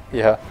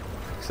 Yeah,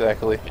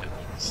 exactly. Yeah,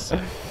 so,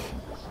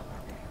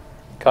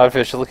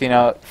 Codfish looking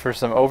out for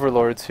some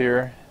overlords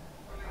here.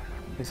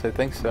 At least I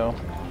think so.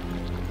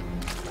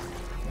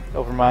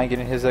 Overmind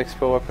getting his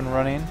expo up and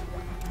running.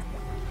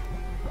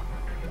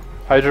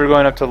 Hydra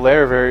going up to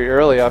lair very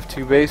early off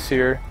 2 base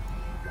here.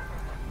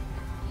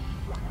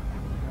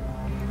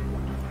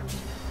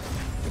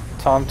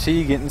 Tom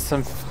T getting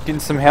some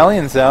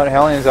Hellions out.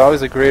 Hellions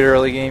always a great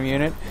early game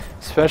unit,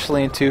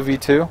 especially in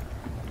 2v2. oh,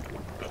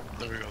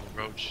 there we go,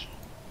 Roach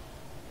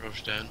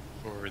den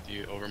for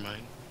the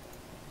Overmind.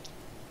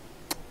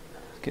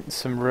 Getting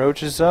some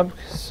roaches up,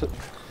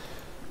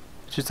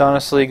 which is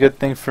honestly a good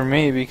thing for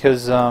me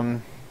because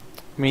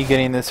me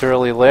getting this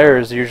early lair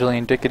is usually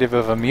indicative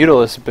of a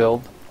Mutalisk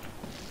build.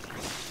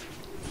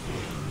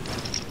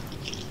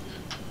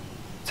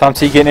 Tom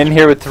T getting in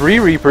here with 3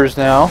 Reapers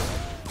now.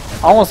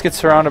 Almost gets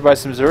surrounded by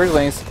some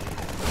Zerglings.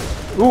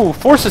 Ooh,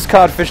 forces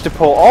Codfish to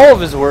pull all of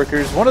his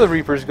workers. One of the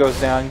Reapers goes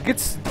down.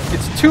 Gets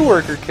 2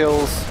 worker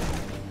kills.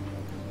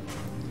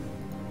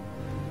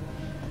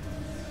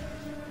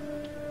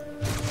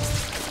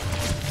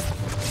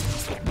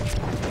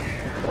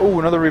 Oh,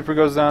 another Reaper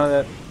goes down to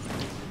that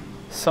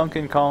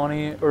sunken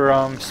colony,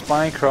 or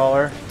spine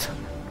crawler.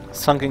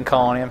 Sunken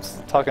colony. I'm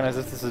talking as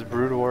if this is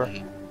Brood War.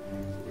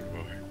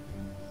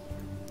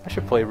 I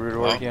should play Brood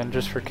War again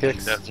just for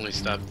kicks. Definitely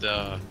stopped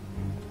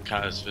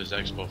Codfish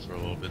Expo for a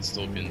little bit,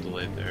 still being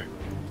delayed there.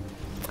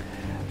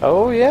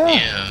 Oh yeah.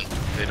 And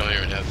they don't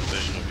even have the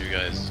vision of you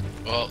guys.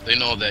 Well, they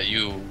know that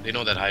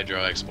Hydro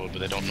Expo, but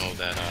they don't know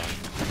that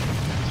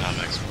Tom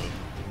Expo.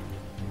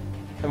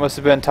 It must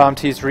have been Tom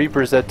T's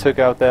Reapers that took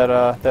out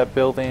that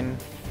building,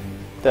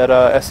 that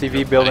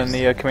SCV building in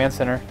the command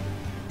center.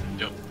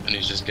 Yep, and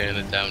he's just getting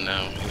it down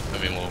now.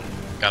 I mean, well,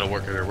 got a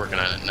worker working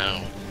on it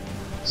now,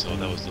 so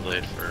that was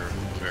delayed for a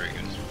very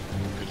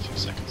good few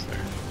seconds there.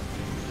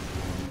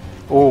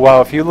 Oh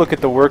wow, if you look at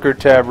the worker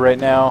tab right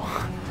now,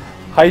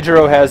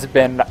 Hydro has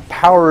been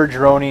power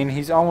droning.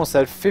 He's almost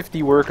at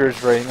 50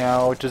 workers right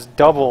now, which is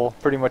double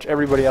pretty much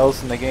everybody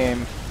else in the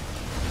game.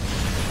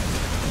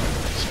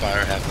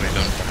 Spire halfway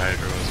done for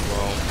Hydro as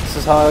well. This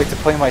is how I like to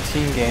play my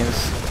team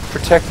games.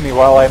 Protect me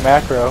while I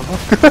macro.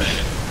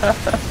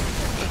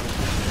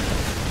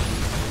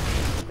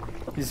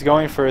 He's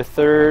going for a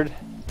 3rd.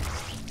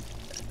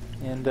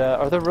 And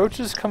are the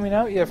roaches coming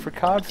out yet for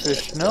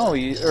Codfish? No,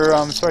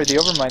 sorry, the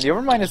Overmind. The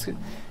Overmind is,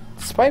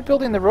 despite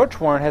building the Roach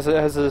Warren, has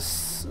a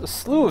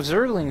slew of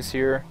Zerglings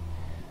here.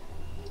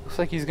 Looks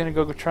like he's gonna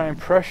go try and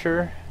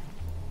pressure.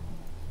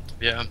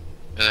 Yeah,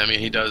 and I mean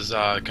he does.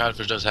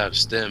 Codfish does have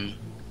stim,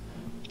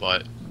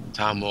 but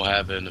Tom will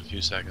have it in a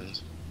few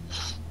seconds.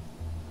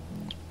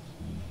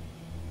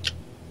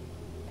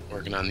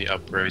 Working on the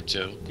upgrade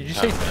too. Did you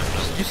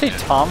say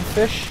Tom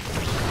Fish?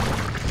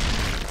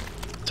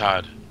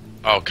 Todd.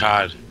 Oh,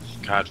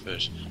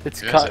 Codfish.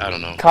 It's I don't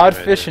know.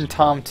 Codfish and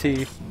Tom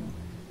T.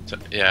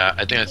 Yeah,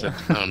 I think I said.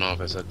 I don't know if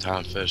I said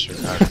Tom Fish or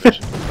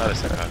Codfish. I thought I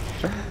said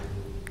Codfish.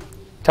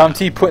 Tom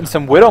T putting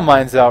some Widow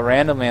Mines out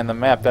randomly on the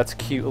map. That's a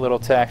cute little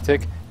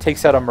tactic.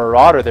 Takes out a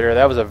Marauder there.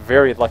 That was a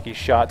very lucky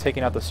shot,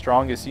 taking out the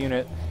strongest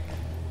unit.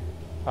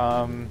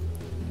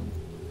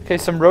 Okay,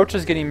 some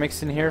Roaches getting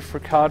mixed in here for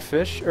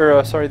Codfish,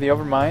 or sorry, the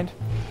Overmind.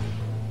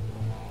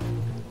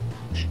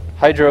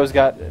 Hydro's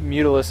got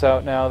Mutalisk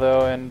out now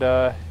though, and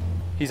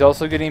he's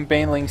also getting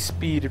Baneling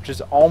Speed, which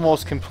is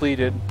almost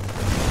completed.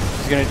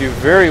 He's going to do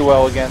very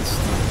well against...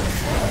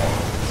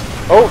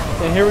 Oh,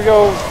 and here we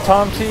go,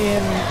 Tom T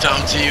and...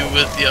 Tom T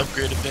with the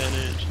upgrade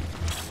advantage.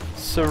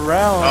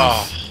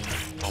 Surrounds.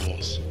 Oh,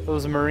 almost.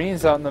 Those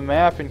Marines out in the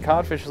map, and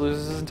Codfish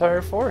loses his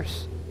entire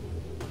force.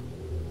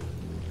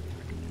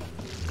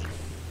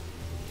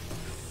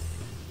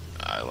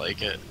 I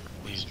like it.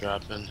 He's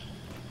dropping.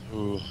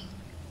 Ooh.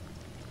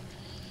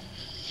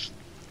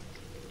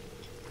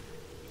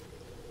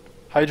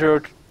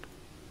 Hydro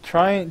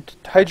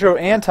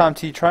and Tom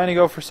T trying to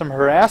go for some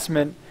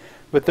harassment,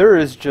 but there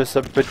is just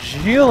a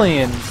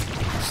bajillion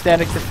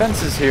static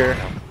defenses here.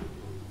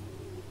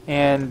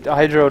 And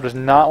Hydro does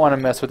not want to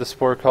mess with the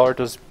Spore Caller. It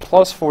does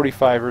plus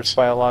 45 versus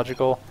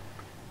biological.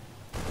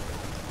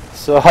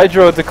 So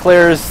Hydro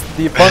declares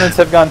the opponents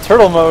have gone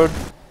turtle mode.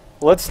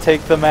 Let's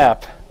take the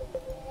map.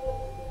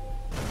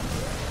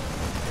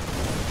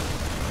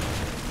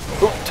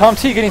 Oh, Tom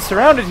T getting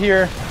surrounded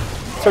here.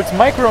 Starts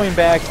microing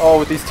back. Oh,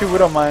 with these 2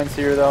 Widow Mines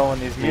here though,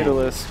 and these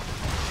Mutalisks,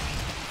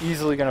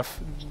 easily gonna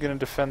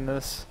defend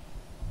this.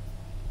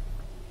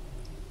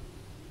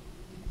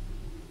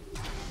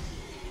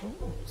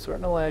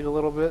 Starting to lag a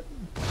little bit.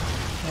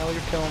 Now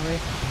you're killing me.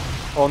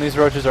 Oh, and these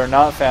roaches are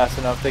not fast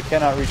enough. They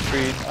cannot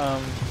retreat.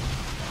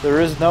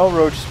 There is no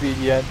roach speed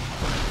yet.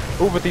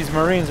 Oh, but these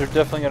Marines are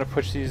definitely gonna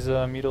push these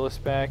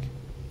Mutalisks back.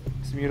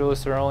 These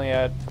Mutalisks are only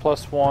at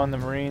 +1. The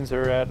Marines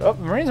are at the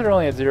Marines are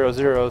only at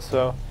 0-0.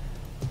 So.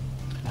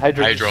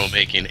 Hydro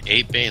making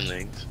 8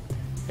 Banelings.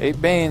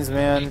 8 Banes,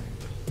 man.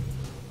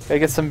 Gotta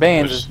get some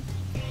Banes.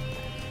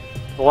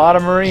 A lot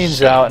of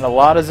Marines out and a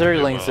lot of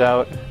Zerglings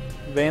out.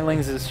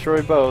 Banelings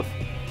destroy both.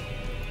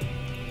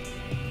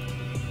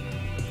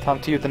 Tom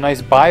T with a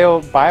nice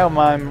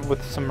biomime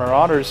with some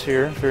marauders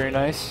here. Very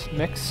nice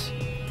mix.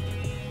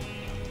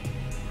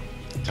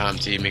 Tom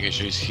T making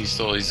sure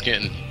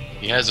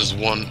he has his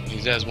one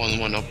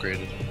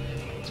upgraded.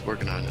 He's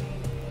working on it.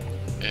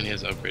 And he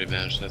has upgrade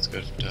advantage, so that's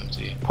good for Tom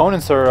T.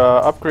 Opponents are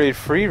upgrade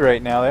free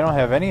right now. They don't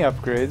have any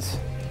upgrades.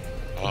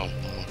 Oh.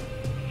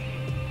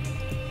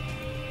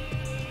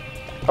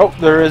 Oh,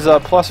 there is a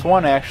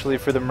 +1 actually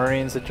for the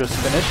Marines that just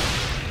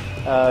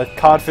finished.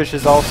 Codfish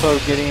is also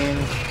getting...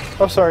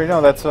 Oh, sorry,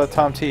 no, that's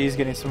Tom T. He's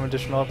getting some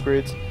additional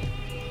upgrades.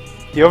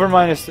 The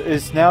Overmind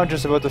is now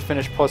just about to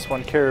finish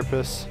 +1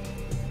 Carapace.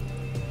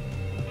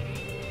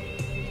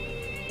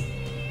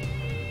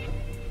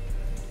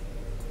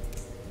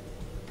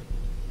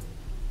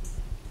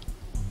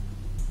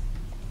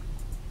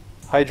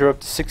 Hydra up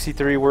to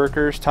 63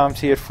 workers, Tom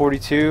T at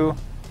 42,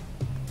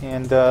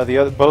 and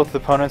both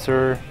opponents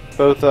are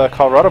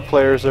Colorado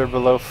players are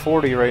below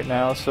 40 right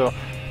now. So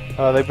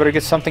they better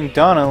get something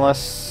done,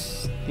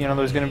 unless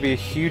there's going to be a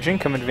huge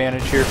income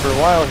advantage here for a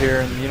while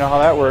here, and you know how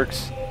that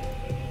works.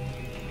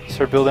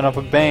 Start building up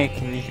a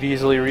bank, and you could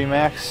easily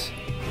remax.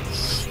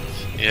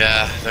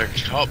 Yeah,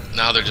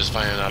 now they're just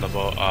finding out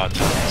about Tom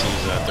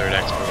T's third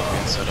expert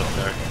being set up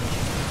there.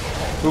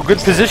 Ooh, good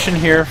position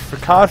here for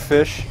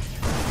Codfish.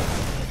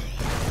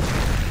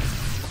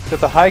 Got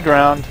the high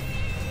ground.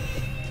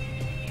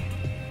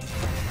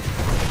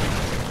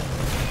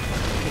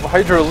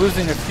 Hydra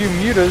losing a few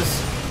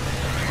mutas.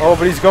 Oh,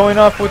 but he's going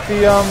up with the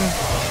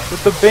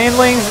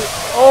banelings.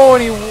 Oh,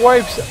 and he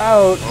wipes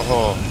out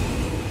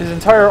his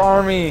entire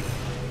army.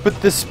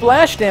 But the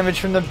splash damage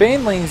from the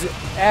banelings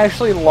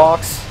actually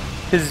locks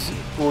his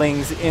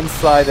lings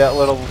inside that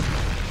little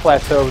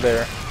plateau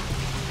there.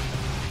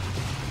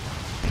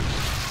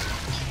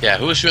 Yeah,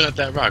 who was shooting at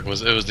that rock? It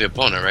was the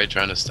opponent, right?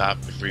 Trying to stop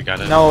before he got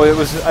in? No, it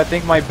was, I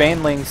think, my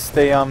banelings.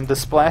 The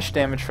splash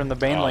damage from the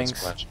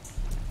banelings.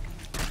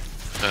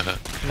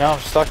 Now I'm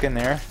stuck in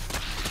there.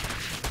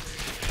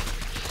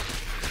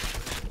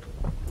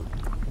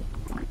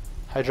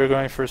 Hydra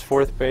going for his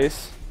 4th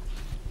base.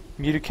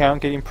 Muta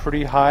count getting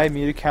pretty high.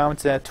 Muta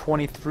count's at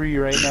 23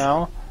 right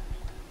now.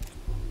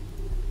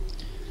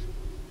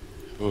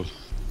 Ooh,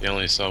 they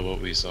only saw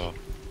what we saw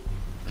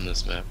on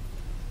this map.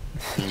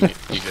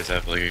 You guys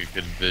have like a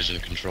good vision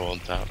control on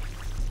top.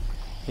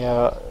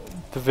 Yeah,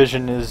 the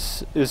vision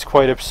is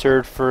quite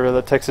absurd for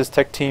the Texas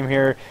Tech team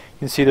here. You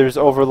can see there's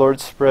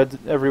overlords spread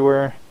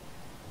everywhere.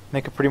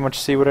 They can pretty much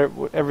see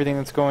everything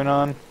that's going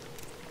on.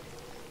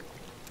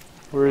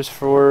 Whereas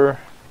for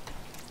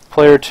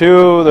player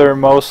 2, they're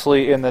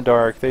mostly in the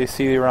dark. They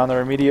see around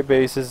their immediate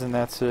bases, and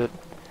that's it.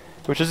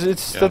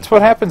 That's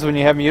what happens when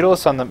you have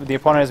Mutalisk on the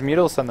opponent has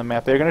Mutalisk on the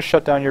map. They're going to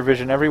shut down your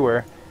vision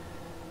everywhere.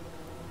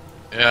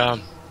 Yeah.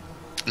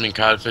 I mean,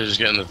 Codfish is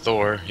getting the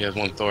Thor. He has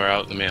one Thor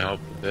out that may help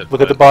a bit. Look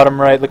at the bottom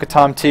right. Look at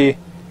Tom T.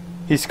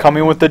 He's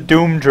coming with the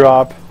Doom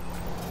Drop.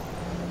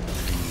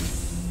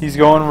 He's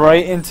going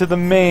right into the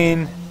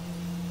main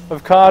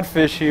of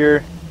Codfish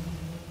here.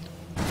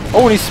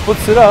 Oh, and he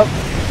splits it up.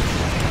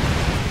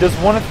 Does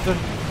one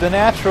at the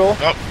natural.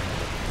 Oh.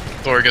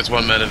 Thor gets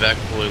one medevac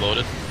fully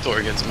loaded.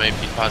 Thor gets maybe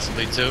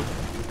possibly 2.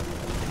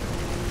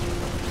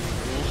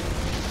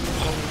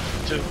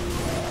 2.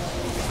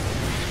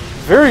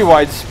 Very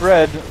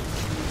widespread.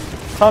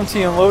 Tom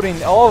T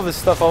unloading all of his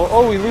stuff.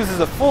 Oh, he loses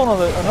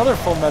another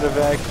full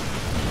medevac.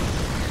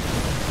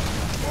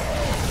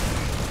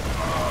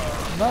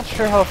 I'm not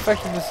sure how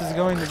effective this is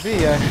going to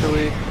be,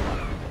 actually.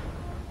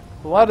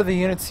 A lot of the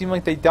units seem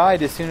like they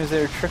died as soon as they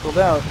were trickled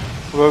out.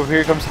 Over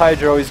here comes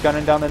Hydro. He's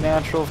gunning down the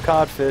natural of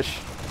Codfish.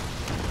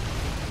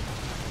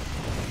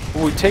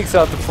 Ooh, he takes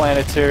out the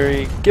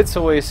planetary, gets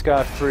away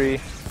scot-free.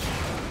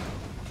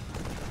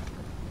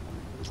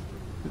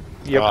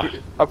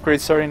 The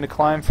upgrade starting to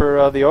climb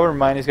for the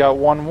Overmind. He's got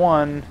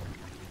 1-1.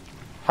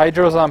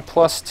 Hydro's on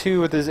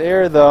 +2 with his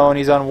air though, and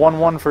he's on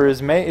 1-1 for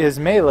his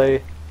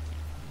melee.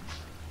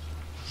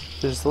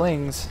 His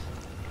lings.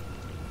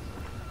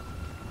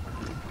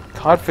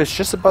 Codfish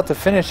just about to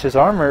finish his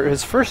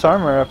first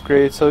armor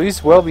upgrade, so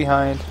he's well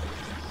behind.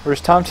 Whereas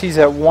Tom T's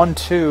at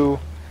 1-2,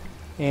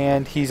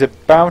 and he's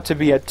about to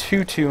be at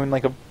 2-2 in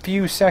like a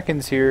few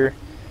seconds here.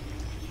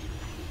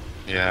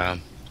 Yeah,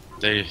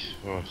 they're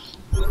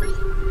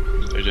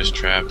just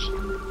trapped.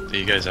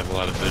 You guys have a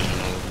lot of vision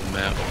over the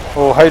map.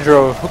 Oh,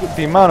 Hydro, look at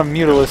the amount of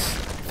Mutalisk.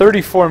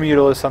 34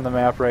 Mutalisk on the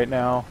map right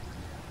now.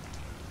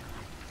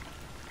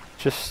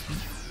 Just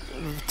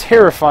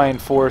terrifying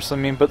force, I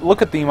mean, but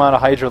look at the amount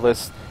of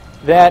Hydralisks.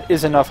 That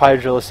is enough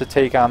Hydralisks to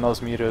take on those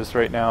Mutas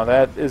right now.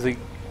 That is a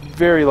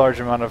very large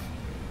amount of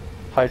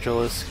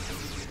Hydralisks.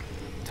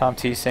 Tom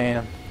T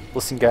saying,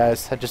 listen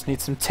guys, I just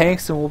need some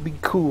tanks and we'll be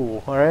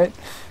cool, alright?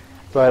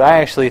 But I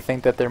actually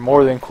think that they're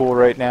more than cool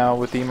right now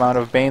with the amount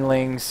of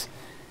Banelings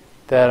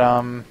that,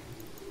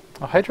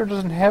 Hydra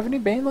doesn't have any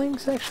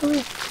Banelings,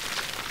 actually?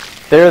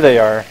 There they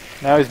are.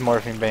 Now he's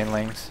morphing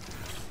Banelings.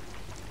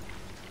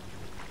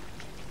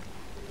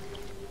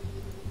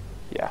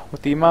 Yeah,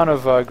 with the amount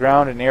of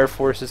ground and air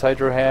forces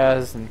Hydro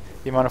has, and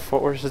the amount of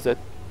forces that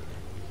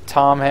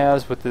Tom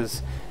has with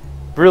his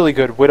really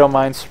good Widow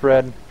Mine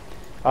spread,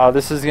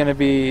 This is gonna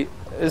be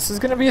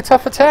a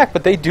tough attack,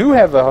 but they do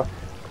have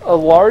a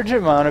large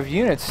amount of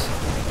units.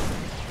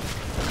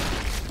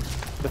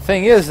 The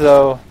thing is,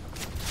 though,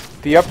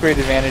 the upgrade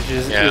advantage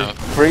is in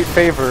great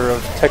favor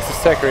of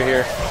Texas Tech right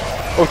here.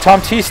 Oh,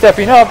 Tom T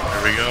stepping up.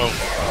 Here we go.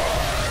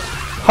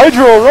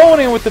 Hydro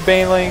rolling in with the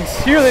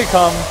Banelings. Here they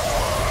come.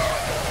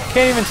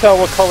 Can't even tell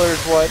what color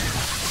is what.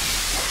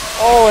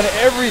 Oh, and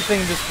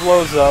everything just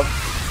blows up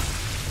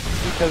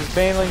because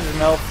Banelings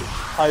melt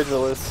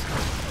Hydralis.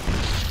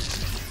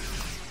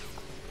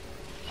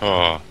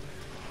 Oh.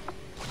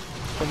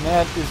 And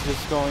that is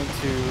just going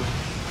to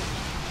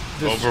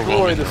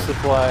destroy the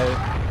supply.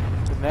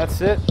 And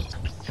that's it.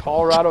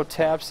 Colorado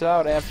taps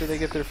out after they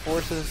get their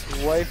forces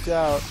wiped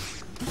out.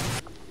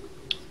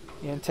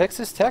 And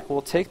Texas Tech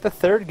will take the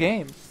third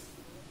game.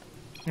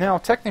 Now,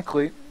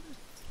 technically,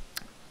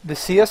 the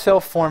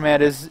CSL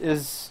format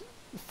is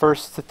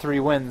first to 3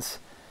 wins.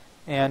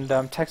 And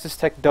Texas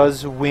Tech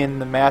does win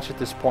the match at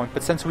this point.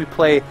 But since we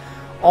play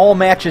all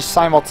matches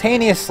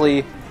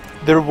simultaneously,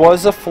 there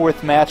was a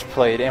 4th match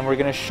played. And we're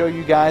going to show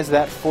you guys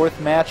that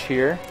 4th match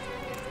here.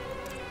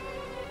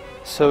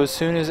 So as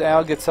soon as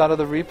Al gets out of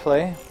the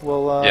replay,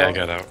 we'll... yeah, I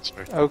got out.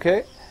 Sorry.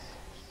 Okay.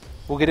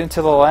 We'll get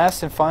into the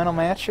last and final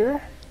match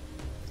here,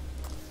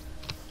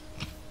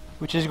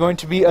 which is going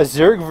to be a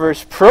Zerg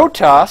versus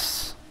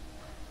Protoss.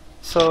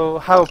 So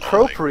how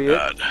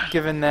appropriate,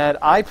 given that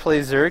I play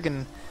Zerg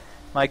and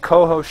my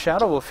co-host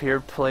Shadow Wolf here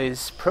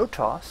plays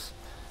Protoss,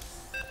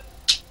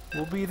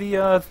 will be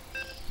the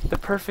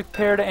perfect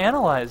pair to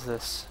analyze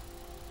this.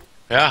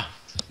 Yeah,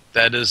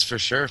 that is for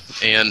sure.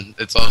 And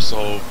it's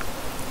also,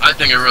 I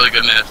think, a really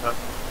good matchup.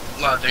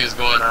 A lot of things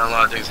going on, a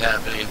lot of things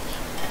happening,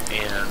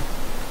 and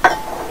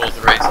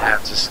both races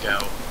have to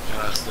scout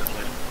constantly.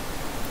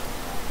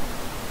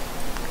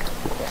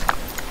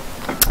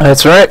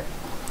 That's right.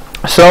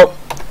 So,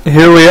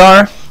 here we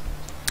are.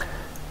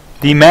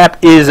 The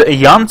map is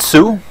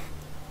Yansu.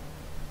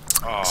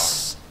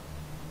 Oh.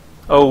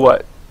 Oh,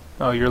 what?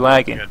 Oh, you're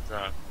lagging. Got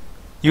dropped.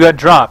 You got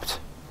dropped.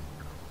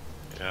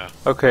 Yeah.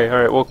 Okay,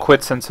 alright, we'll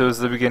quit since it was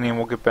the beginning and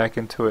we'll get back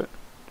into it.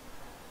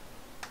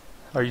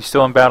 Are you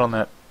still in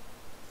BattleNet?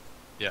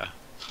 Yeah.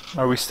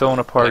 Are we still in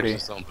a party?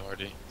 Still in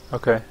party.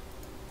 Okay.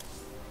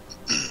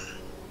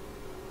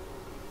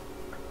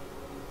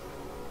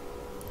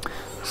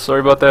 Sorry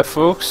about that,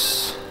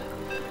 folks.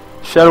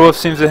 Shadow Wolf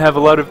seems to have a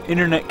lot of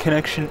internet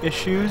connection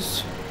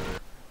issues.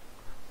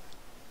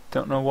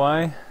 Don't know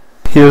why.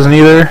 He doesn't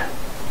either.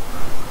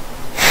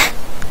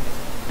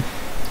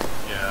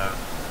 Yeah,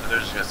 they're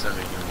just gonna send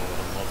me a new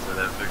one. Hopefully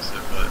that fixes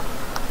it, but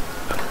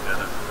I don't get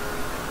it.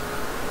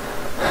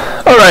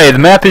 Alright, the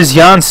map is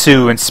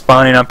Yansu, and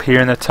spawning up here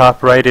in the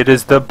top right, it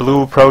is the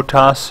blue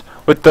Protoss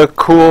with the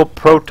cool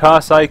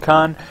Protoss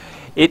icon.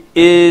 It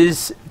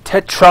is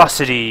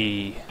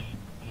Tetrocity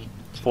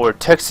for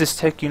Texas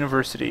Tech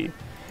University.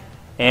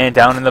 And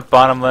down in the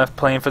bottom left,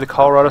 playing for the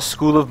Colorado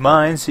School of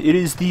Mines, it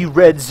is the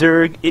red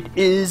Zerg. It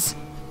is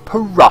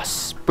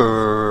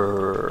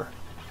Prosper.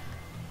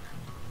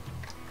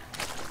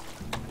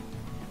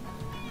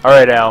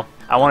 Alright, Al,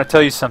 I want to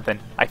tell you something.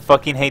 I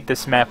fucking hate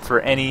this map for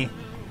any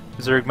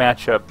Zerg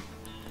matchup.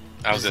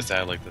 I was just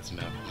saying I like this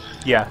map.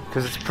 Yeah,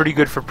 because it's pretty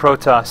good for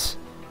Protoss,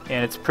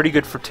 and it's pretty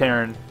good for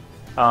Terran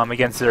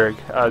against Zerg.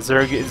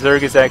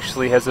 Zerg is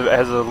actually has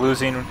a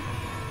losing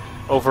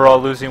overall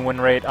losing win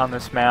rate on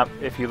this map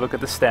if you look at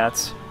the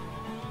stats,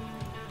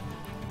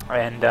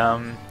 and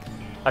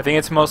I think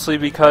it's mostly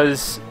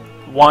because,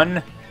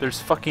 one, there's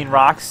fucking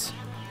rocks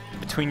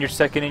between your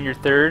second and your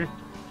third,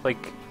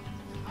 like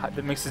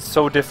that makes it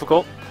so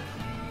difficult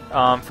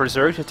for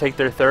Zerg to take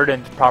their third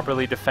and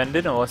properly defend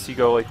it unless you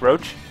go like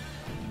Roach.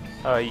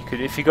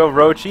 If you go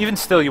Roach, even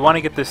still, you want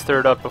to get this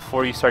third up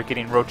before you start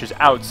getting Roaches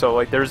out. So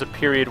like there's a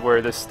period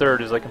where this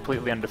third is like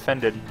completely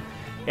undefended,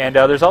 and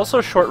there's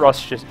also short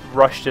rush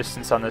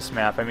distance on this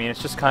map. I mean,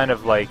 it's just kind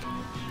of like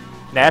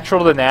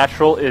natural to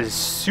natural is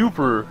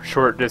super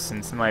short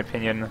distance in my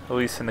opinion, at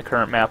least in the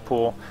current map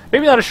pool.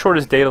 Maybe not as short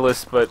as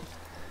Daedalus, but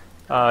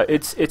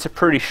it's a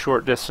pretty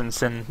short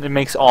distance, and it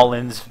makes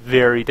all-ins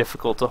very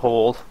difficult to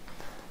hold.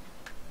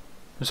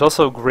 There's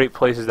also great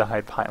places to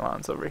hide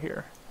pylons over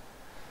here.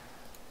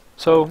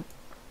 So,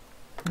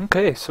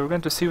 okay, so we're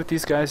going to see what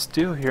these guys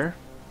do here.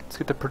 Let's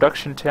get the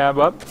production tab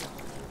up.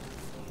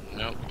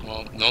 Nope,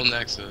 well, no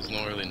Nexus,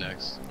 no early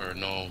Nex, or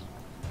no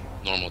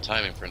normal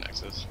timing for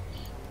Nexus.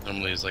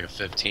 Normally it's like a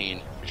 15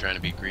 if you're trying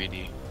to be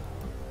greedy.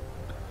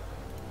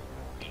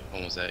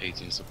 Almost at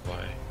 18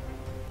 supply.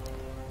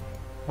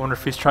 I wonder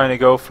if he's trying to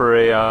go for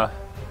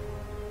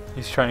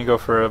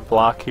a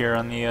block here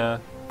on the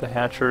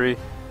hatchery.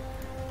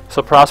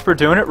 So Prosper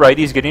doing it right.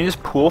 He's getting his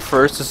pool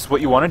first. This is what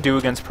you want to do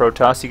against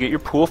Protoss. You get your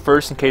pool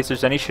first in case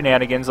there's any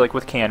shenanigans like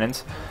with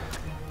cannons.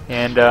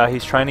 And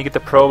he's trying to get the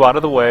probe out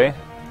of the way.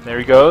 There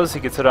he goes. He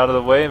gets it out of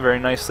the way. Very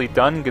nicely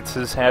done. Gets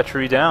his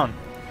hatchery down.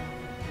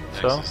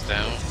 Nexus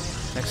down.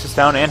 Nexus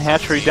down and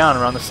hatchery down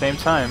around the same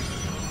time.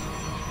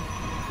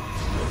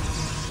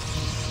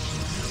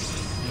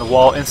 And the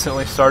wall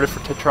instantly started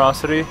for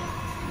Tetrocity.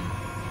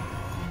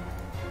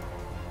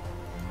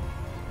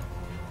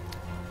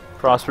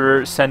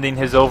 Prosper sending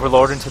his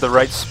Overlord into the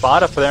right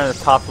spot up there in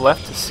the top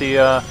left to see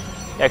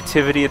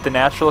activity at the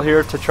natural here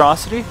of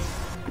Tetrocity.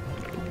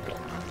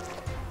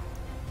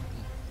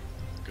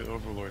 Good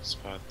Overlord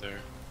spot there.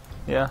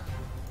 Yeah,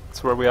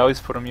 that's where we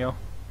always put him, yo.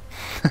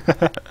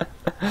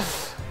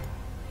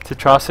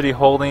 Tetrocity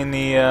holding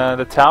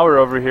the tower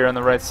over here on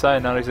the right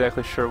side. Not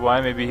exactly sure why.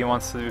 Maybe he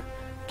wants to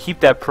keep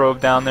that probe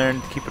down there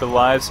and keep it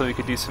alive so he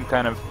could do some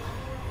kind of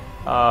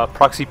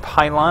proxy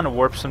pylon to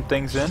warp some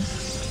things in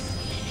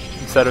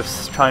instead of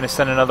trying to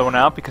send another one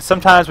out. Because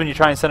sometimes when you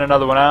try and send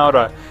another one out,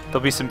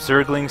 there'll be some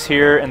Zerglings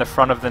here in the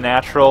front of the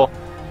natural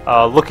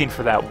looking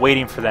for that,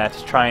 waiting for that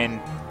to try and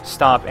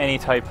stop any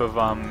type of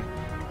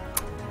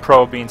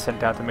probe being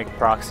sent out to make a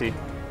proxy.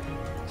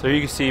 So you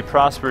can see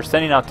Prosper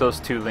sending out those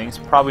 2 links,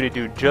 probably to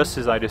do just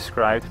as I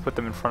described, to put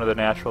them in front of the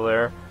natural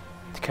there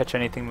to catch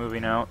anything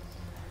moving out.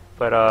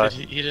 But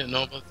he didn't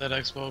know about that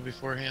expo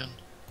beforehand?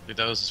 Like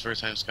that was his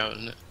first time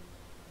scouting it?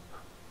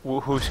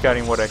 Who's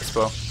scouting what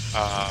expo?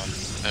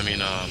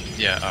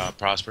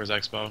 Prosper's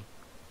expo,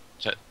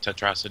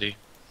 Tetrocity.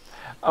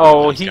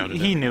 Oh,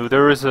 he knew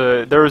there was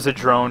a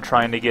drone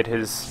trying to get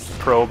his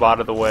probe out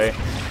of the way.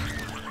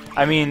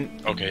 I mean...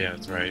 Okay, yeah,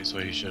 that's right, so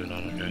he should have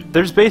known, okay.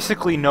 There's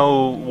basically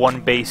no one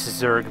base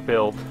Zerg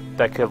build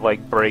that could,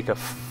 like, break a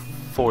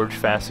Forge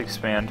Fast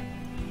Expand.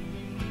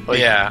 Like,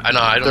 yeah, I know,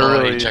 I don't know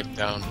how you check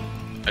down.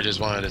 I just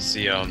wanted to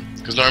see,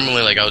 because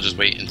normally, like, I'll just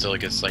wait until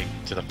it gets, like,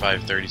 to the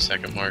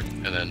 5:30-second mark,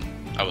 and then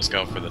I will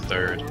scout for the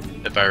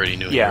 3rd, if I already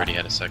knew he already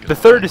had a 2nd. The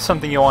 3rd is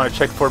something you want to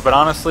check for, but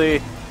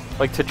honestly,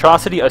 like,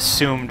 Tetrocity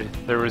assumed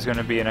there was going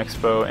to be an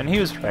expo, and he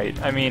was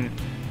right. I mean...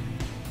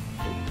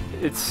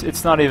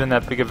 It's not even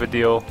that big of a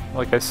deal,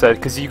 like I said,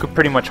 because you could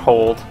pretty much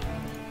hold.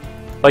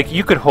 Like,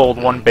 you could hold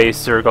 1 base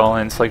Zerg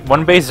all-ins. Like,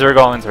 1 base Zerg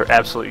all-ins are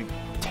absolutely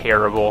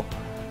terrible.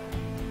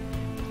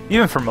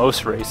 Even for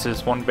most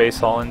races, 1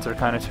 base all-ins are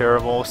kind of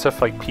terrible, except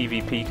for, like,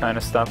 PvP kind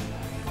of stuff.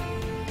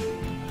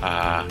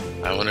 I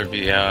wonder if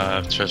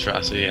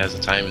Tetrocity has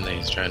the timing that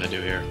he's trying to do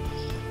here.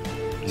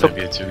 So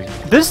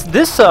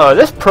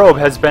this probe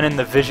has been in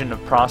the vision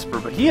of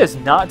Prosper, but he has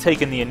not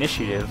taken the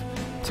initiative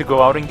to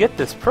go out and get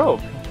this probe.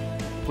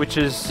 Which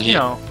is, you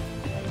know...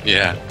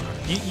 Yeah.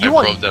 You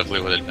probe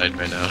definitely would have died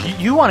by now.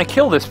 You want to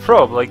kill this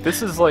probe. Like,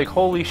 this is like,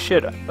 holy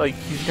shit. Like,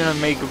 he's going to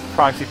make a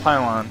proxy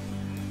pylon.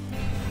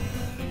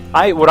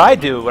 What I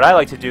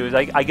like to do is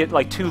I get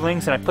like 2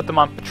 links and I put them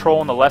on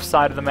patrol on the left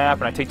side of the map,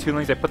 and I take 2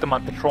 links, I put them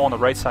on patrol on the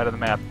right side of the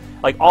map.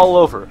 Like, all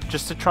over.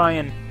 Just to try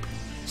and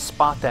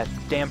spot that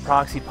damn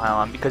proxy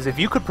pylon. Because if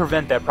you could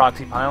prevent that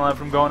proxy pylon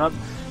from going up,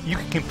 you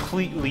could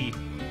completely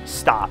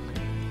stop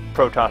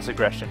Protoss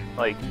aggression.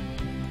 Like...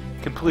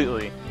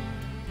 completely.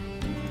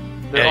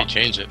 Yeah, you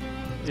change it.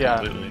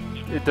 Yeah,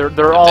 completely.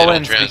 They're all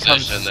in.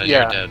 Transition, then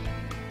you're dead.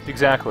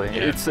 Exactly.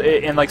 Yeah.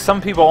 And like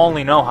some people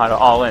only know how to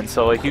all in,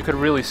 so like you could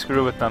really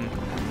screw with them.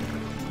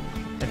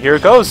 And here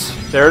it goes.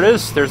 There it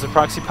is. There's a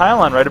proxy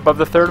pylon right above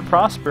the 3rd of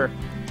Prosper.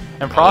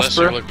 And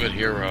Prosper. Unless you're a good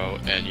hero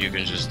and you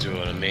can just do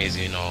an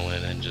amazing all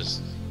in and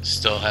just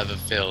still have it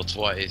fail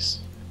twice.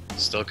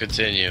 Still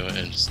continue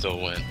and still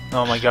win.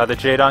 Oh my god, the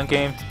Jaedong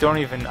game, don't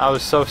even, I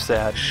was so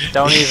sad.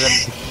 Don't even.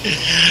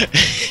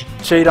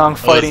 Jaedong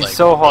fighting like,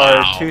 so hard,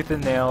 wow. Tooth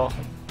and nail.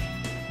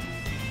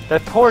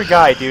 That poor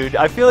guy, dude.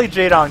 I feel like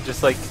Jaedong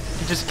just like,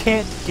 he just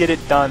can't get it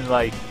done,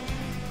 like,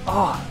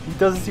 oh,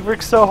 he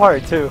works so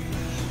hard too.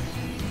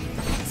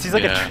 He's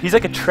like he's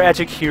like a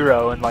tragic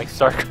hero in like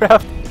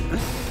StarCraft.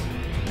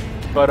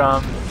 But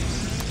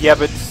yeah,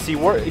 but see,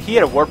 he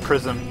had a Warp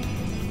Prism,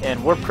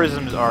 and Warp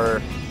Prisms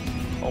are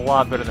a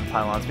lot better than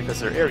pylons because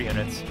they're air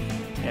units,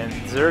 and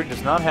Zerg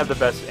does not have the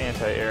best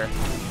anti-air.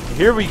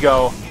 Here we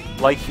go,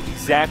 like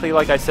exactly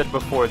like I said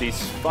before,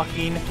 these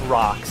fucking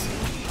rocks.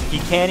 He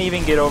can't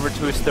even get over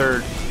to his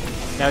 3rd.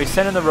 Now he's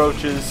sending the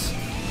roaches.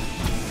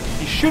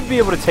 He should be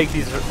able to take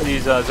these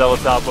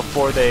zealots out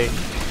before they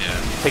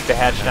take the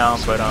hatch down,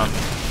 but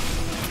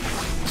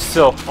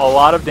still a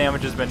lot of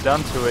damage has been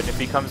done to it. If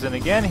he comes in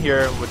again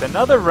here with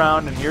another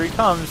round, and here he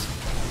comes.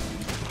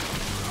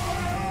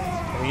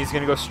 He's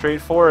going to go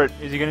straight for it.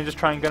 Is he going to just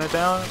try and gun it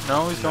down?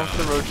 No, he's going for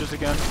the roaches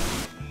again.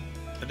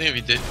 I think if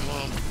he did, come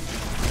on.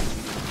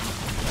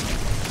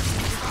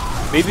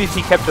 Maybe if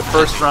he kept the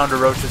first round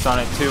of roaches on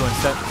it too, and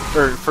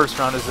first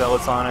round of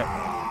zealots on it,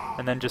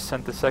 and then just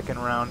sent the 2nd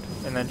round,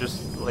 and then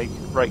just like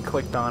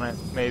right-clicked on it,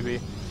 maybe.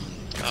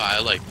 Oh, I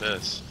like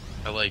this.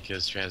 I like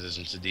his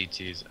transition to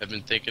DTs. I've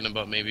been thinking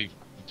about maybe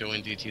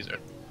doing DTs,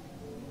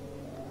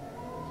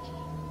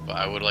 but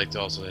I would like to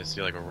also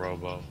see like a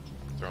robo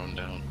thrown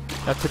down.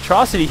 Now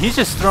Tetrocity, he's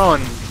just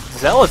throwing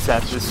zealots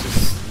at this,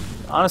 just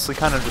honestly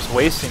kind of just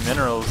wasting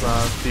minerals.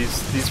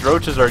 These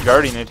roaches are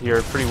guarding it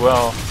here pretty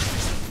well.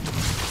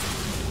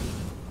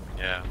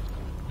 Yeah.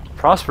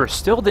 Prosper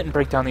still didn't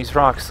break down these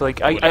rocks.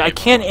 Like I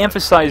can't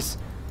emphasize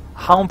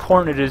how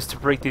important it is to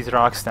break these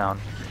rocks down.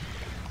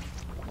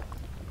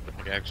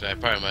 Actually, I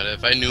probably might have.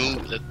 If I knew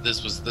that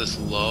this was this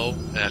low,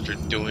 and after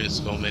doing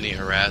so many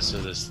harass to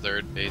this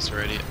 3rd base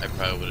already, I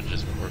probably would have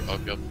just worked. Oh,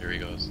 yep, here he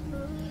goes.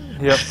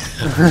 Yep.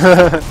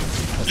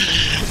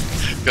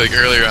 Like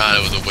earlier on,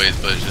 it was a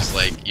waste, but it's just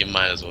like you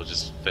might as well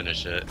just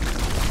finish it.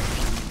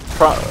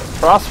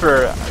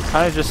 Prosper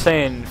kind of just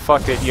saying,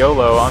 "Fuck it,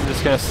 YOLO. I'm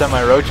just gonna send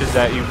my roaches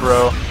at you,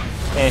 bro."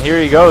 And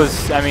here he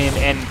goes. I mean,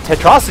 and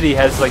Tetrocity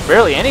has like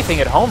barely anything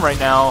at home right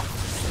now.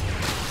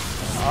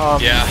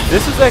 Yeah.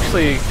 This is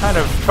actually kind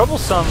of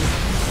troublesome.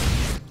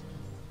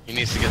 He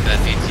needs to get that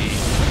DT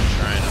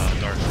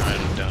shrine, Dark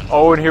Shrine done.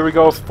 Oh, and here we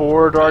go.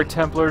 4 Dark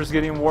Templars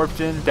getting warped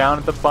in down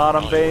at the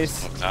bottom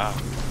base. Up top.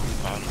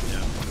 Bottom,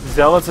 yeah.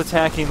 Zealots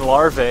attacking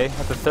Larvae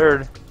at the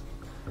 3rd.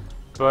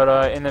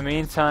 But in the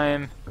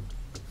meantime,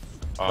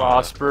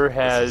 Prosper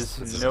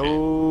has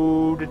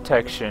no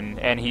detection,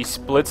 and he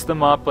splits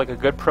them up like a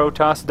good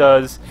Protoss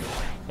does.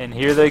 And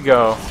here they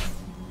go,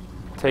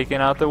 taking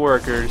out the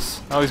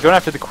workers. Oh, he's going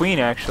after the Queen,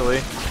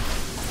 actually.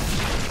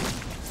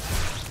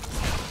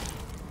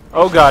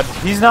 Oh god,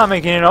 he's not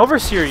making an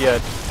Overseer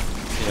yet.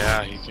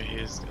 Yeah, he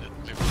is good.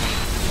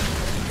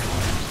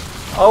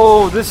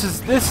 Oh,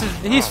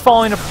 he's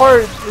falling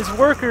apart. His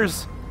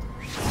workers.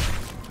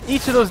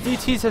 Each of those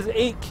DTs has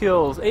 8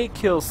 kills, 8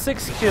 kills,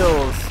 6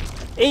 kills,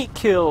 8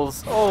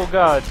 kills. Oh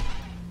god.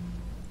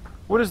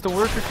 What is the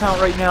worker count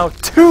right now?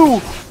 2!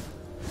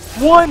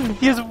 1!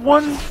 He has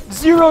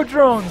 0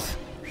 drones!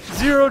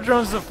 0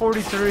 drones to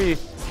 43.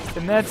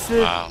 And that's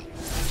it. Wow.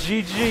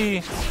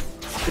 GG.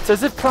 It's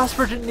as if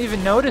Prosper didn't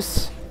even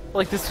notice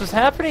like this was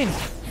happening.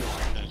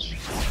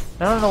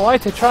 I don't know why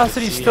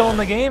Tetrocity's still in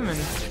the game and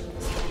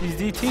these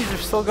DTs are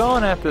still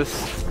going at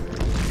this.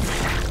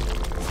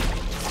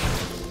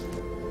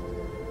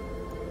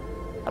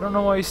 I don't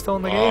know why he's still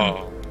in the game.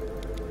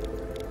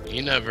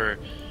 He never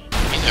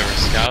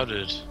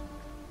scouted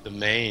the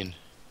main.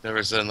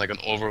 Never sent like an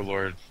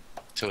overlord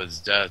to his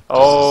death.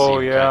 Oh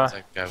yeah.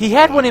 He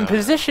had one in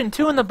position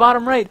too in the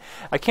bottom right.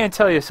 I can't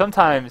tell you,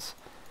 sometimes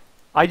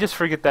I just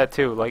forget that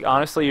too. Like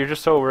honestly, you're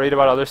just so worried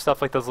about other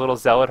stuff like those little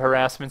zealot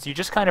harassments. You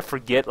just kind of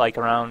forget like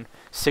around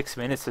 6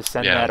 minutes to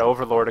send that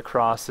overlord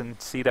across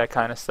and see that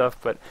kind of stuff.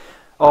 But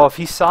oh, if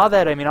he saw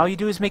that, I mean, all you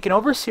do is make an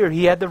overseer.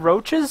 He had the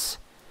roaches,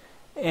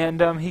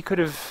 and he could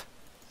have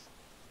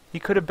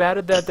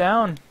batted that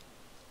down.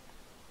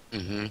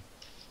 I'm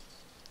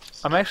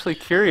actually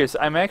curious.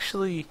 I'm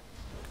actually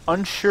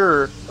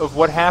unsure of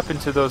what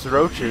happened to those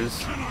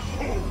roaches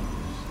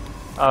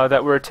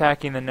that were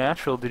attacking the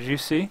natural. Did you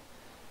see?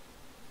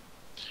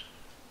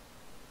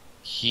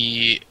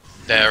 They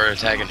were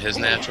attacking his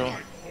natural?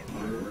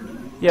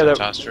 Yeah,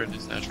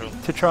 his natural?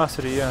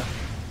 Tetrocity, yeah.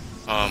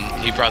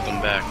 He brought them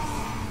back.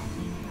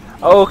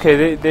 Oh,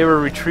 okay, they were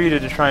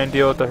retreated to try and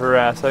deal with the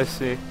harass, I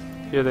see.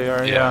 Here they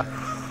are, yeah.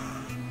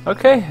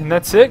 Okay, and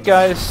that's it,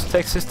 guys.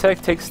 Texas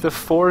Tech takes the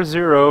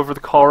 4-0 over the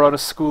Colorado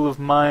School of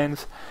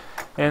Mines,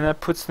 and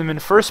that puts them in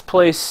first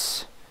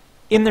place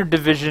in their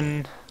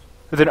division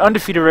with an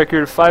undefeated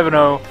record of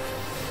 5-0.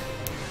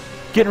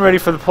 Getting ready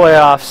for the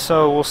playoffs,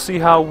 so we'll see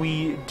how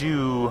we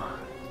do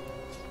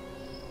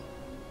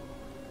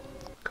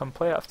come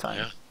playoff time.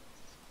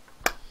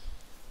 Yeah.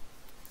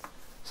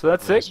 So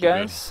that's it,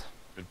 guys.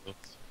 Good.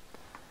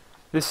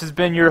 This has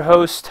been your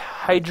host,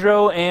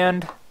 Hydro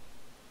and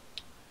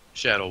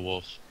Shadow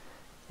Wolf.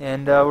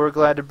 And we're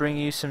glad to bring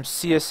you some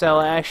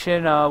CSL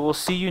action. We'll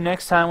see you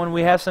next time when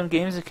we have some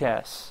games to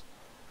cast.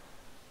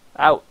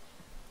 Out.